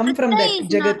everything has come from that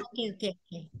Jagat. Okay.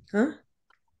 Huh?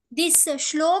 this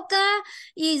shloka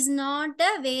is not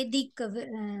a Vedic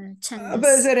chandas.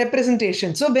 As a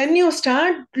representation. So when you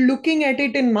start looking at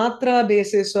it in matra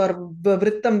basis or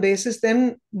vrittam basis,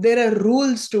 then there are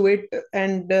rules to it,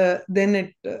 and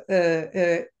then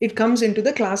it comes into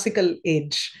the classical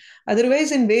age.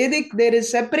 Otherwise, in Vedic, there is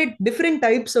separate different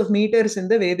types of meters in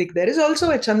the Vedic. There is also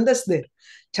a chandas there.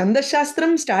 Chandas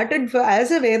Shastram started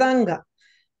as a Vedanga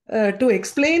to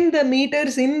explain the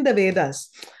meters in the Vedas.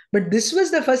 But this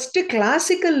was the first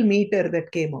classical meter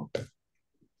that came out.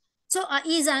 So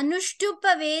is Anushtup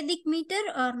a Vedic meter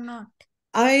or not?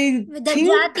 I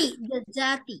think the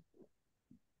jati.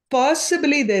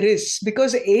 Possibly there is,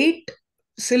 because 8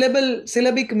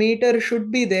 syllabic meter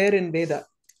should be there in Veda.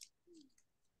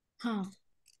 Huh.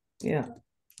 Yeah,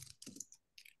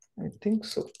 I think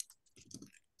so.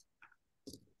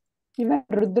 Even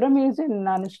Rudram is in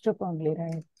Anushtup only,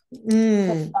 right?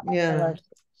 Yeah.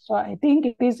 So I think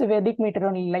it is a Vedic meter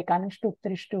only, like Anushtup,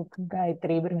 Trishtup,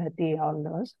 Gayatri, Brihati, all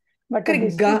those. But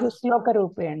this is the Sloka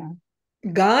Rupena.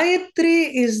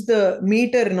 Gayatri is the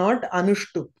meter, not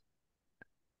Anushtup.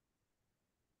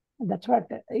 That's what,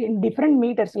 in different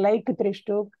meters, like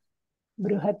Trishtup,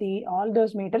 Brihati, all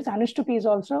those meters. Anushtup is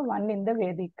also one in the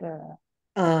Vedic.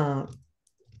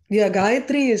 Yeah,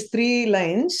 Gayatri is 3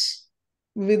 lines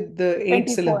with the 8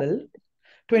 syllable,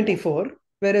 24, yeah.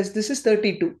 Whereas this is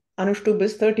 32. Anushtup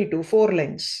is 32, 4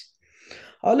 lines.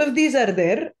 All of these are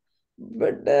there,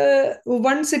 but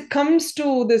once it comes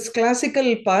to this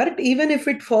classical part, even if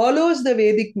it follows the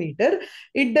Vedic meter,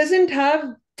 it has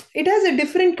a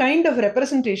different kind of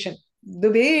representation.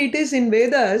 The way it is in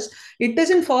Vedas, it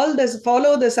doesn't follow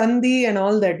the sandhi and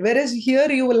all that. Whereas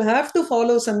here you will have to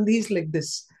follow sandhis like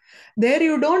this. There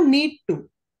you don't need to.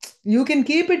 You can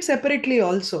keep it separately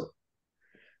also.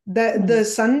 The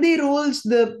sandhi rules,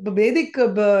 the Vedic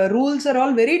rules are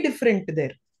all very different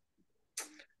there.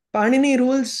 Panini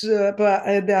rules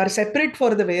they are separate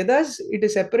for the Vedas. It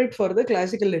is separate for the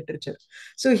classical literature.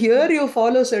 So here you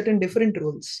follow certain different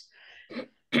rules.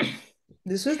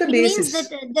 This was the basis. Means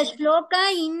that the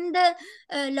shloka in the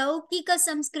Laukika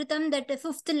Sanskritam, that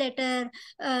 5th letter,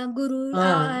 Guru,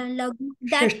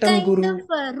 that kind guru.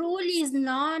 Of rule is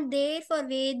not there for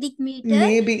Vedic meter.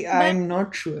 Maybe, I'm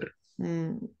not sure.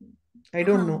 I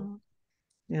don't know.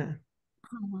 Yeah.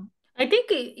 I think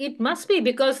it must be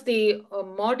because the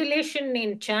modulation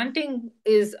in chanting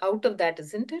is out of that,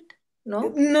 isn't it?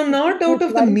 No? No, not out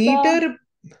of the meter.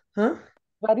 Huh?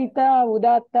 Varita,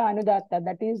 Udatta, Anudatta,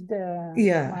 that is the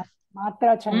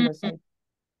Matra Chandas.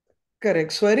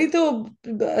 Correct. Swarito,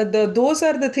 those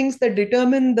are the things that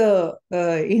determine the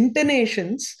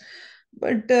intonations.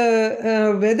 But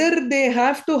whether they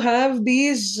have to have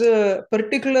these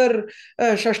particular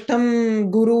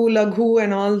Shashtam, Guru, Laghu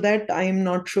and all that, I am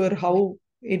not sure how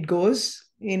it goes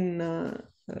in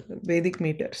Vedic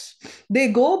meters. They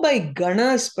go by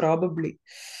ganas probably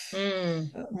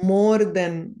more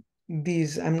than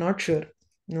these. I'm not sure.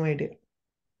 No idea.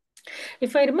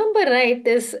 If I remember right,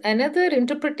 there's another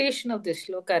interpretation of this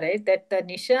shloka, right? That the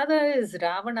Nishada is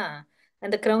Ravana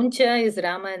and the Krauncha is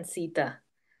Rama and Sita.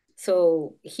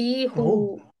 So he who...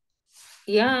 Oh.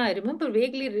 Yeah, I remember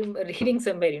vaguely reading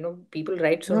somewhere, people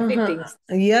write so many things.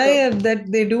 Yeah,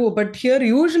 that they do. But here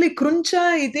usually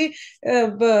Kruncha iti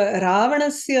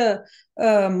Ravanasya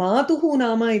Matuhu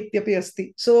Nama ityapi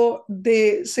asti. So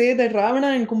they say that Ravana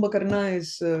and Kumbhakarna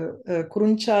is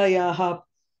Krunchayaha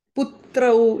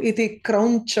Putrau iti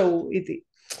Kraunchau iti.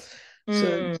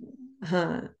 So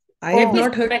I have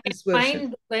not heard this version.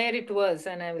 Find where it was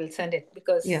and I will send it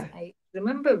because I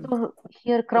remember. So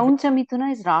here Krauncha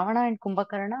Mithuna is Ravana and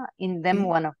Kumbhakarna. In them,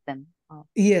 one of them.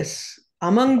 Yes.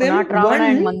 Among them, not Ravana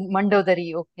and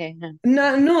Mandodari. Okay.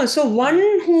 No. So one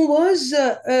who was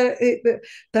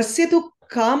Tasyatu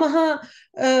Kamaha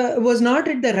was not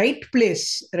at the right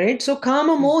place, right? So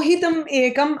Kama Mohitam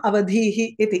Ekam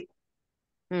Avadhihi iti.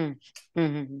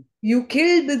 You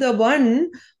killed the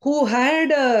one who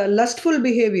had a lustful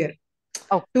behavior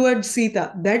towards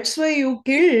Sita. That's why you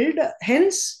killed.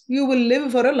 Hence, you will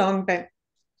live for a long time.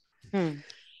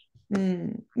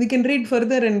 We can read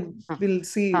further and we'll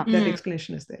see that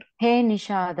explanation is there. Hey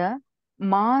Nishada,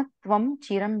 ma tvam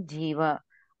chiram jiva.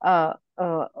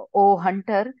 O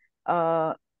hunter,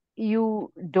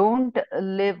 you don't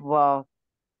live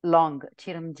long.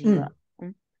 Chiram jiva.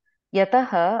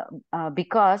 Yataha,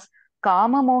 because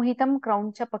kama mohitam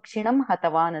krauncha pakshinam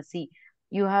hatavanasi.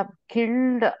 You have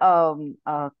killed a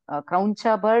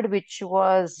krauncha bird which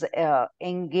was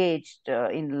engaged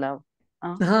in love.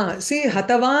 See,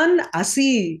 hatavan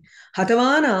asi,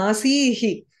 hatavan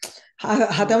asihi,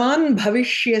 hatavan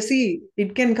bhavishyasi.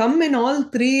 It can come in all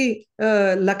 3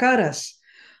 lakaras.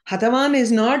 Hatavan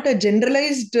is not a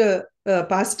generalized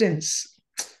past tense,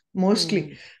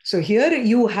 mostly. So here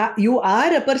you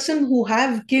are a person who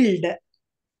have killed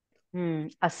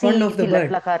Asi one of the iti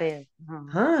bird. latlakare.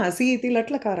 Asi iti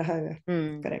latlakarah.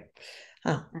 Correct.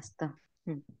 Astu.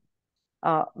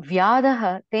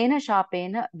 Vyadaha tena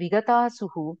shapena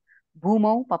vigatasuhu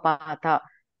bhumau papata.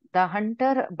 The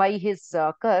hunter by his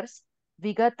curse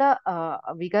vigataha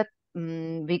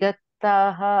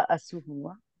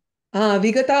asuhu.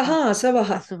 Vigataha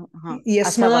asavaha.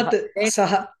 Yasmat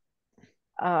saha.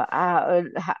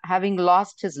 Having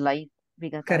lost his life,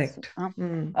 Correct.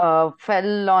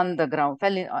 fell on the ground.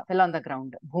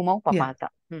 Bhumau papata.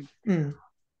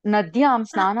 Nadyam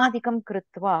snanadikam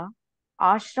kritva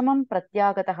ashramam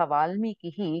pratyagataha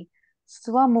Valmikihi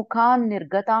swamukhan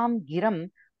nirgatam giram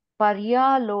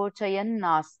paryalochayan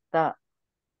asta.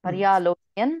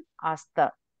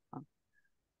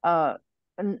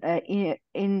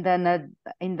 In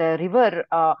the river,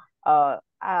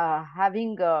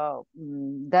 having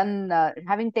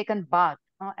taken bath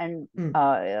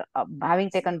having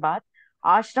taken bath,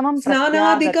 ashramam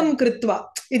snanadikam kritva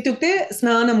ityukte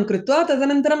snanam kritva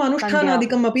tadanantaram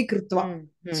anushthanadikam api kritva.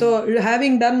 So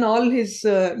having done all his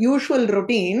usual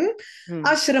routine,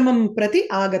 ashramam prati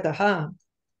agataha.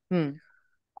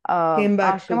 Came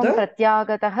back to the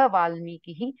pratyagataha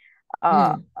Valmikihi,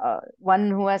 one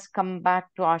who has come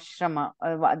back to ashrama,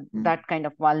 that kind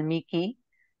of Valmiki,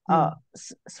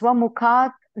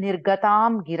 swamukhat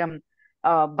nirgatam giram,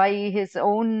 by his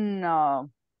own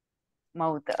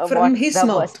mouth, from his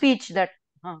mouth, speech that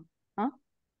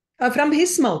from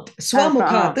his mouth,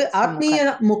 swamukhat,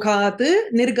 atmiya mukhat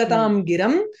nirgatam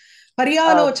giram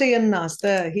paryalochayan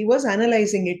nasta. He was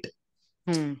analyzing it.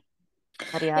 He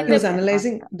was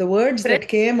analyzing the words that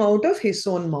came out of his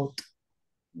own mouth.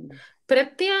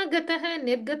 Pratyagataha,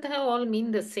 nirgataha all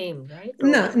mean the same, right?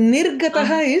 No,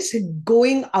 nirgataha is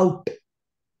going out.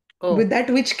 With that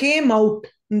which came out.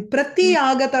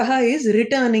 Pratyagataha is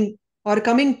returning or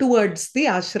coming towards the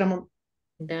ashramam.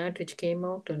 That which came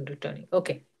out and returning.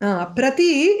 Okay.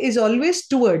 Prati is always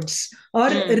towards or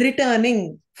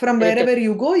returning. From wherever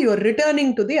you go, you are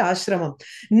returning to the ashramam.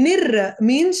 Nir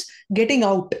means getting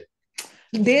out.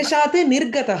 Deshate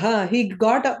nirgataha. He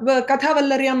got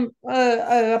Kathavallaryam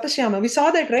apashyama. We saw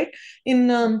that, right? In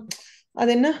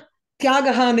Adenna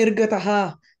Tyagaha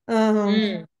nirgataha.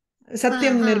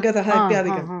 Satyam nirgataha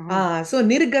ityadikam. So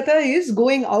nirgata is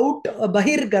going out,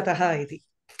 bahirgataha iti.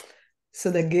 So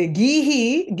the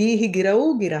gihi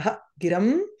girau giraha,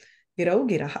 giram girau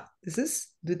giraha. This is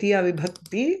dvitiya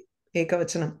vibhakti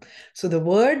ekavachanam. So the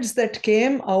words that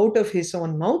came out of his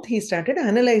own mouth, he started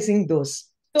analyzing those.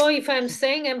 So if I'm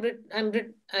saying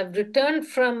I've returned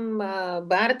from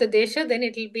Bharatadesha, then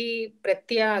it will be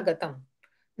pratyagatam.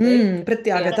 Right?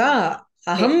 Pratyagata.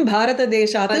 Aham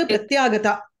Bharatadeshat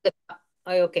pratyagata.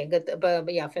 Okay,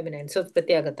 yeah, feminine. So it's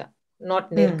pratyagata,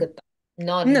 not nirgata.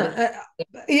 No,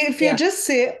 if you just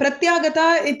say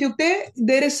pratyagata ityukte,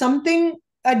 there is something,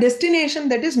 a destination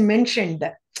that is mentioned.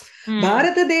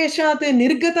 Bharatadeshat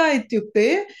nirgata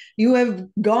ityukte, you have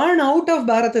gone out of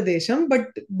Bharatadesham, but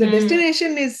the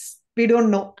destination is, we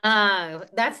don't know.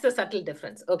 That's the subtle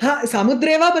difference. Okay.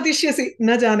 Samudreva patishyasi,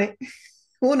 na jane.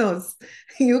 Who knows?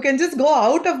 You can just go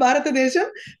out of Bharatadesham,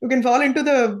 you can fall into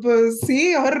the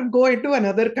sea or go into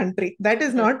another country. That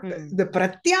is not the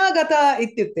pratyagata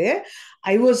ityukte.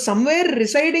 I was somewhere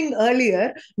residing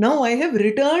earlier, now I have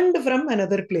returned from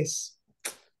another place.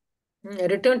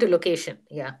 Return to location,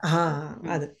 yeah.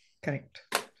 Correct.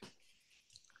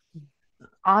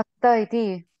 Asta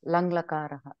iti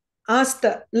langlakaraha.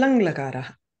 Asta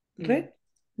langlakaraha. Right?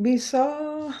 We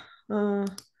saw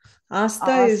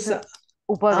asta is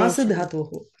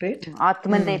asadhatuhu, right?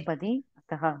 Atmanepadi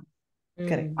ataha.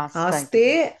 Correct.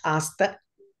 Aste asta.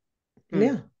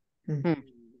 Yeah.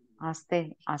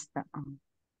 Aste asta.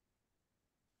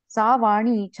 Sa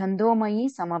vani chandomayi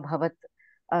samabhavat.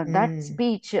 That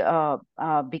speech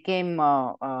became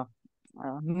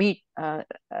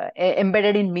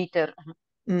embedded in meter.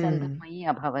 Chandomayi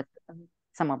abhavat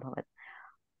samabhavat.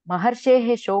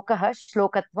 Maharshehe shokaha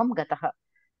shlokatvam gataha.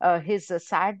 His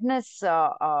sadness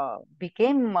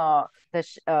became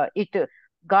it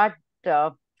got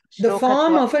the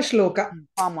form of a shloka.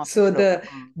 So the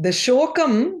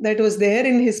shokam that was there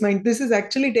in his mind, this is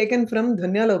actually taken from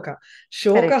Dhanyaloka.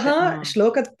 Shokaha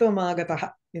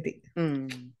shlokatvam iti.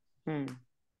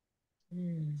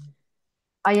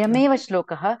 Ayameva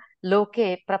shlokaha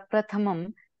loke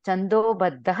praprathamam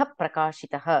chandobaddaha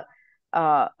prakashitaha.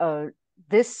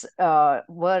 This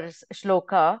verse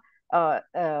shloka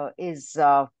is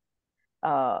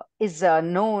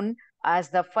known as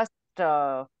the first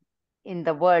in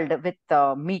the world with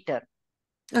meter.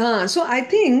 So I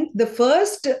think the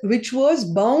first which was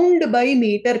bound by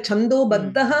meter, Chando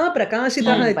Baddaha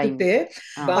Prakashitaha itukte,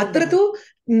 Atra tu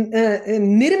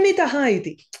Nirmitaha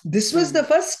iti. This was the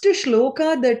first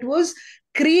shloka that was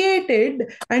created,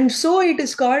 and so it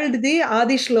is called the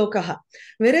Adi Shlokaha.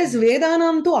 Whereas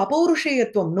Vedanam tu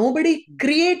Apaurushayatvam. Nobody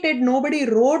created, nobody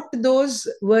wrote those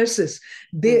verses.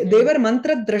 They were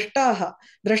mantra drashtaraha.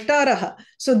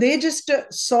 So they just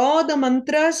saw the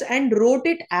mantras and wrote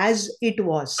it as it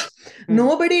was.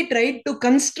 Nobody tried to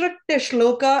construct a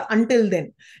shloka until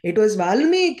then. It was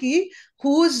Valmiki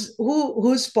whose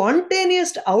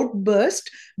spontaneous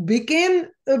outburst came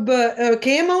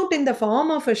out in the form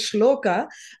of a shloka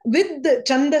with the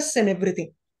chandas and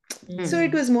everything. So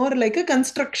it was more like a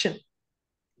construction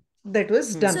that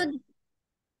was done. So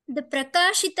the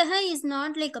Prakashitaha is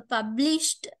not like a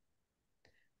published.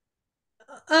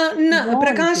 No,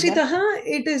 Prakashitaha,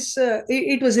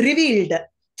 it was revealed.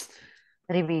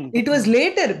 It was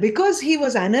later, because he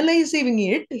was analyzing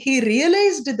it, he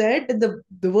realized that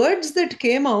the words that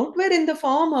came out were in the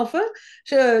form of a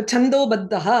Chando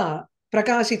Baddaha,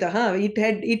 Prakashitaha.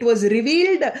 It was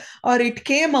revealed, or it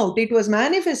came out, it was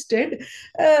manifested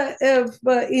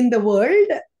in the world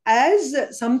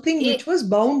as something which was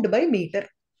bound by meter.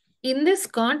 In this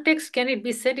context, can it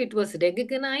be said it was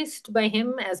recognized by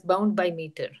him as bound by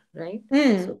meter, right?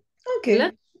 So, okay.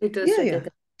 It was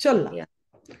Cholla. Yeah.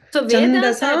 So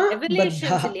Vedas are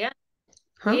revelations,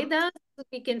 Vedas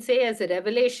we can say as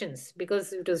revelations,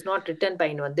 because it was not written by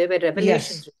anyone. They were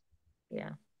revelations. Yes.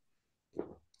 Yeah.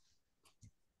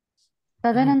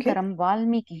 Tadanantaram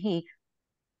Valmikihi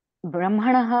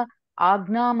Brahmanaha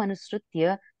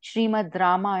Agnamanusrutya Srimad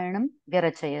Ramayanam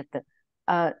Vyarachayat.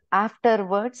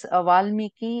 Afterwards,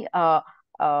 Valmiki,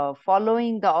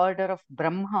 following the order of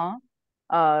Brahma,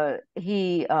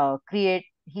 he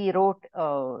wrote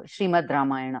Srimad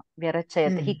Ramayana.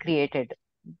 Vyarachayat, he created.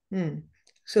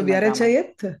 So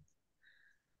Vyarachayat?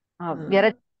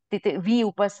 Vyarachayat, Vi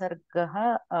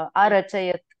upasargaha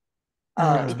arachayat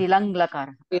iti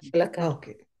langlakara.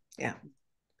 Okay, yeah.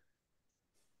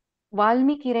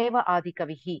 Valmikireva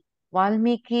Adikavihi.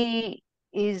 Valmiki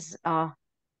is the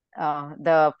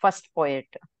first poet.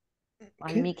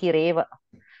 Valmikireva,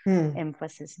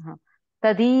 emphasis.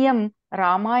 Tadiyam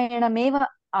Ramayanameva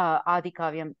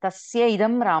Adikavyam. Tasya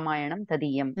idam Ramayanam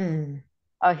Tadiyam.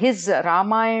 His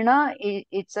Ramayana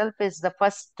itself is the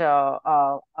first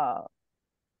kavya,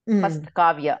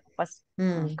 first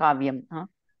kavyam.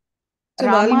 So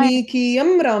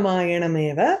Valmikiyam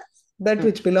Ramayanameva, that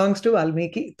which belongs to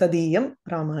Valmiki, Tadiyam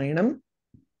Ramayanam.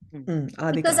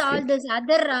 Because all those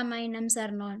other Ramayanams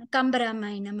are not, Kamba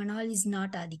Ramayanam and all is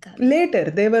not Adikavya.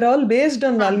 Later, they were all based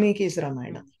on Valmiki's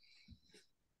Ramayana.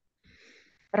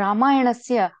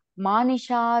 Ramayanasya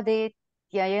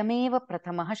Manishadetyayamev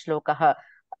Pratamaha Shlokaha.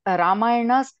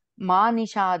 Ramayana's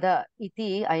Manishada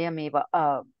iti ayameva.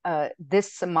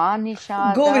 This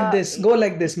Manishada. Go with this. Go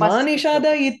like this.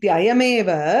 Manishada iti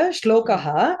ayameva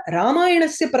shlokaha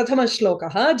Ramayanasya prathama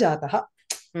shlokaha jataha.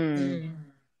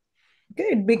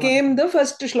 Okay, it became the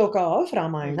first shloka of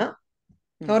Ramayana,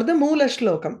 or the Moola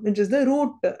Shlokam, which is the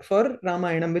root for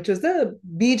Ramayana, which is the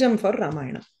Bijam for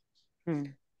Ramayana.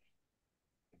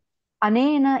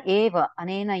 Anena iva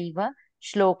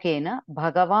shlokena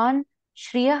Bhagavan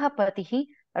Shriyah Patihi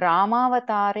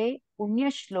Ramavatare Punya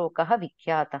Shlokaha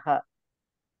Vikhyataha.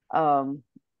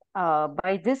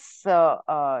 By this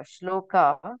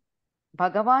shloka,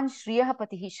 Bhagavan Shriyah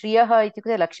Patihi, Shriyah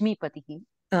itukte Lakshmi Patihi.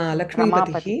 Lakshmi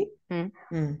Patihi.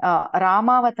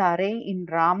 Ramavatare, in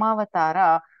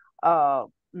Ramavatara,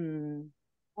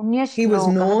 Punya he was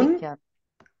known.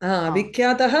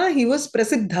 Vikhyataha. He was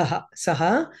Prasiddhaha.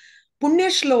 Saha Punya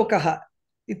Shlokaha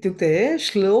itukte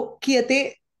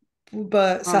Shlokyate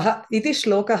Saha iti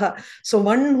shlokaha. So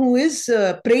one who is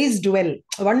praised well,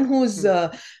 one whose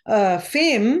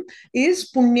fame is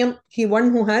punyam.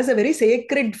 One who has a very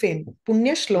sacred fame.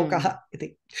 Punya shlokaha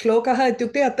iti. Shlokaha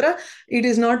itukte atra, it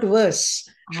is not verse.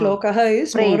 Shlokaha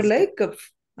is praised. More like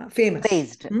famous.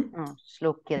 Praised.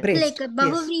 Praised. Like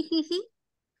Bahuvrihi.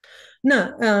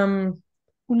 Na.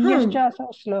 Punyascha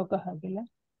shlokaha.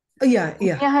 Yeah.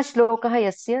 Punyaha shlokaha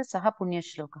yasya saha punya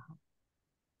shlokaha.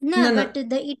 No, but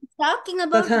it's talking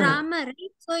about Rama,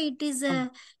 right? So it is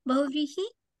Bahuvrihi.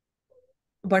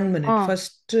 1 minute.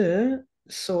 First,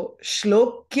 so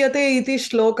shlokyate iti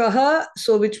shlokaha,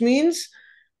 so which means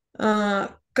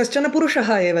kaschana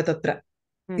purushaha eva tatra.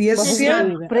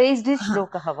 Yasya praised is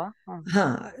shlokaha va?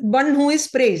 One who is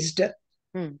praised.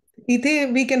 iti,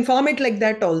 we can form it like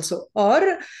that also.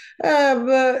 Or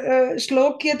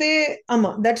shlokyate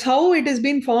ama. That's how it has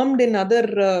been formed in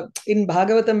other, in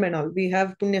Bhagavatam and all. We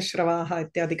have punyashravaha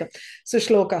ityadikam. So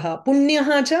shlokaha.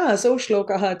 Punyaha cha, asau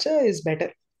shlokaha cha is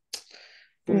better.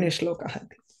 Punyashlokaha.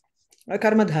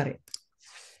 Karmadhare.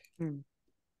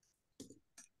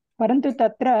 परन्तु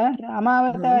तत्र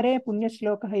रामावतारे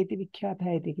पुण्यश्लोकः इति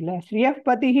विख्यातः इति किल श्रियः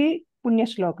पतिः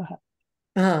पुण्यश्लोकः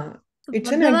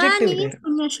it's an adjective there.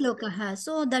 पुण्यश्लोकः,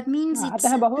 so that means it's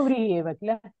अतः बहुव्रीहि एव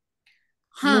किल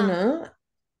no.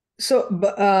 So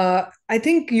I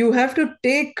think you have to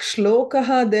take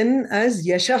shlokaha then as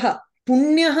yashaha.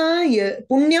 Punyaha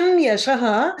punyam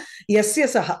yashaha yasya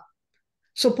saha.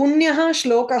 So punyaha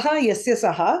shlokaha yasya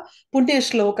saha. Punya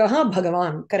shlokaha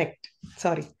bhagavan. Correct.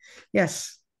 Sorry.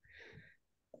 Yes.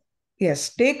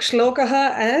 Yes. Take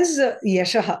shlokaha as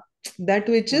yashaha. That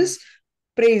which is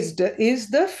praised is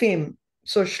the fame.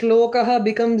 So shlokaha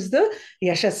becomes the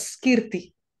yashas,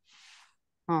 kirti.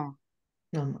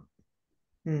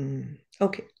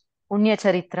 Okay.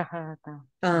 Punyacharitraha.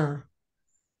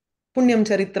 Punyam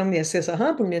charitram yasya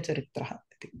saha punyacharitraha.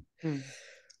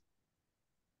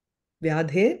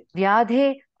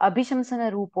 व्याधे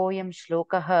अभिशंसनरूपोऽयं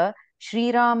श्लोकः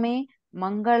श्रीरामे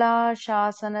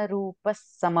मङ्गलाशासनरूपः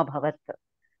समभवत्.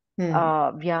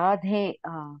 व्याधे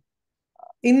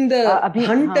in the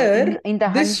hunter, in the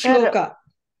this hunter shloka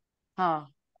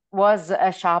was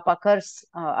a sharp, a curse,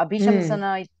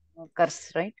 abhishamsana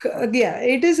curse, right? Yeah,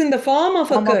 it is in the form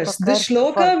of a curse. This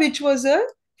shloka, which was a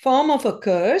form of a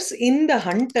curse in the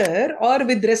hunter or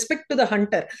with respect to the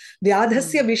hunter.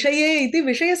 Vyadhasya vishaye iti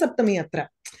vishaya saptami atra.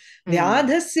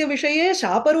 Vyadhasya vishaye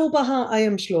shaparupaha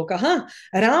ayam shlokaha.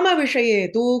 Rama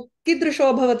vishaye tu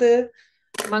kidrisho bhavat.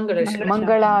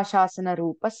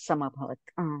 Mangalashasanarupah samabhavat.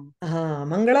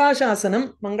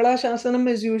 Mangalashasanam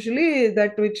is usually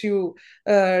that which you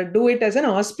do it as an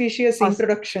auspicious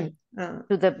introduction.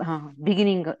 To the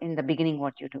beginning, in the beginning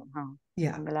what you do.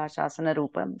 Yeah.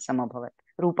 Mangalashasanarupam samabhavat.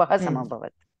 Rupaha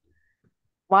samabhavat.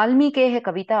 Valmikeः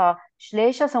कविता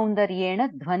श्लेषसौन्दर्येण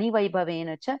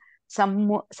ध्वनिवैभवेन च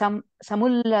समुल्लसिता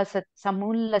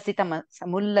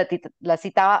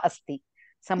अस्ति.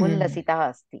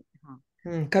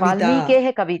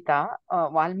 Valmikeः कविता,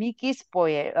 Valmiki's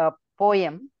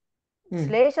poem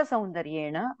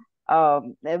श्लेषसौन्दर्येण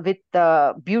with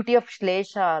the beauty of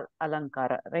Shlesha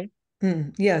Alankara, right?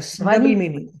 Yes, double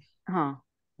meaning.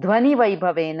 Dhvani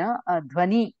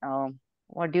Dhvani,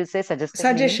 what do you say?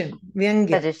 Suggestion. Vyangya.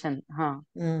 Suggestion.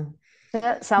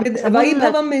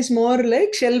 Vaibhavam is more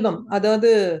like Shelvam,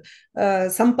 adadu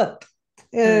Sampat.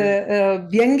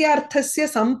 Vyangyarthasya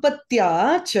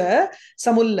sampatya cha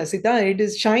samullasita. It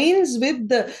is shines with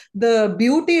the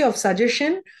beauty of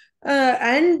suggestion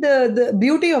and the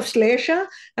beauty of Shlesha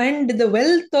and the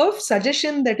wealth of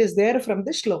suggestion that is there from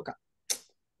the shloka.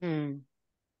 Okay,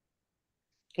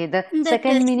 the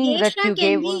second meaning that you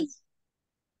gave was...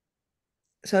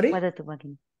 Sorry?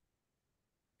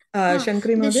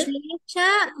 Shankari Mother?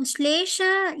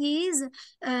 Shlesha is,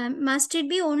 must it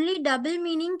be only double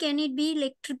meaning? Can it be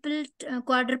like triple,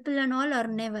 quadruple and all, or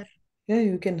never? Yeah,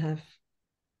 you can have.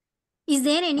 Is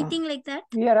there anything like that?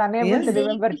 We are unable to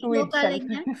remember two itself. Like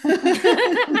that?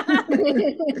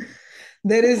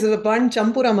 There is one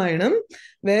Champuramayanam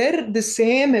where the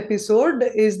same episode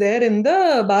is there in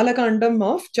the Balakandam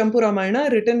of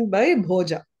Champuramayana written by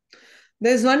Bhoja.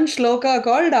 There's one shloka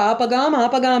called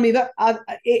Apagamiva.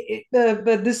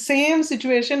 The same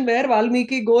situation where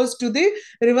Valmiki goes to the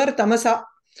river Tamasa.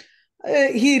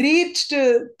 He reached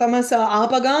Tamasa.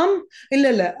 Apagam,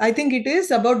 I think it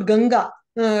is about Ganga.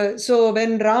 So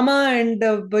when Rama and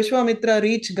Vishwamitra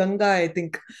reach Ganga, I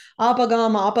think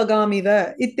apagam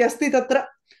iva ityasti tatra.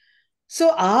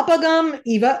 So apagam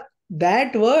iva,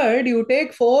 that word you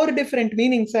take 4 different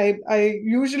meanings. I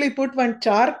usually put one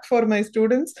chart for my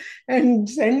students and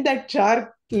send that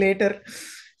chart later.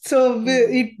 So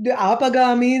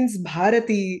apaga means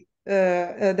Bharati.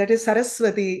 That is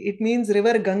Saraswati. It means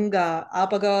river Ganga.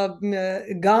 Apaga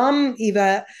gam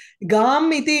iva.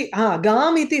 Gam iti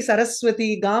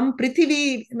Saraswati. Gam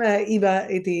Prithivi iva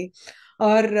iti.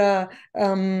 Or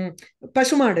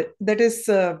Pashumad. That is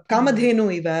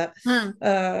Kamadhenu iva.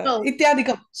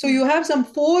 Ityadikam. So you have some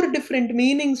 4 different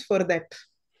meanings for that.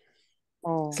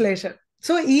 Shlesha.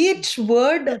 So each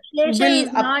word will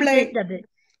apply.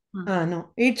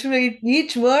 No, each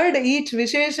word, each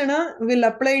Visheshana will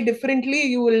apply differently.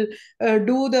 You will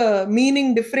do the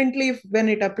meaning differently when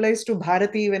it applies to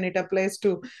Bharati, when it applies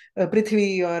to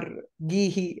Prithvi or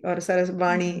Gihi or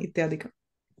Sarasvani, ityadika.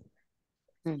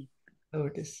 So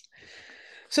it is.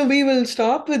 So we will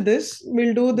stop with this.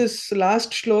 We'll do this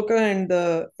last shloka and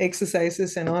the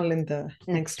exercises and all in the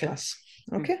next class.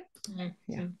 Okay?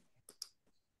 Yeah.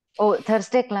 Oh,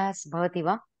 Thursday class bhavati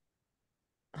va?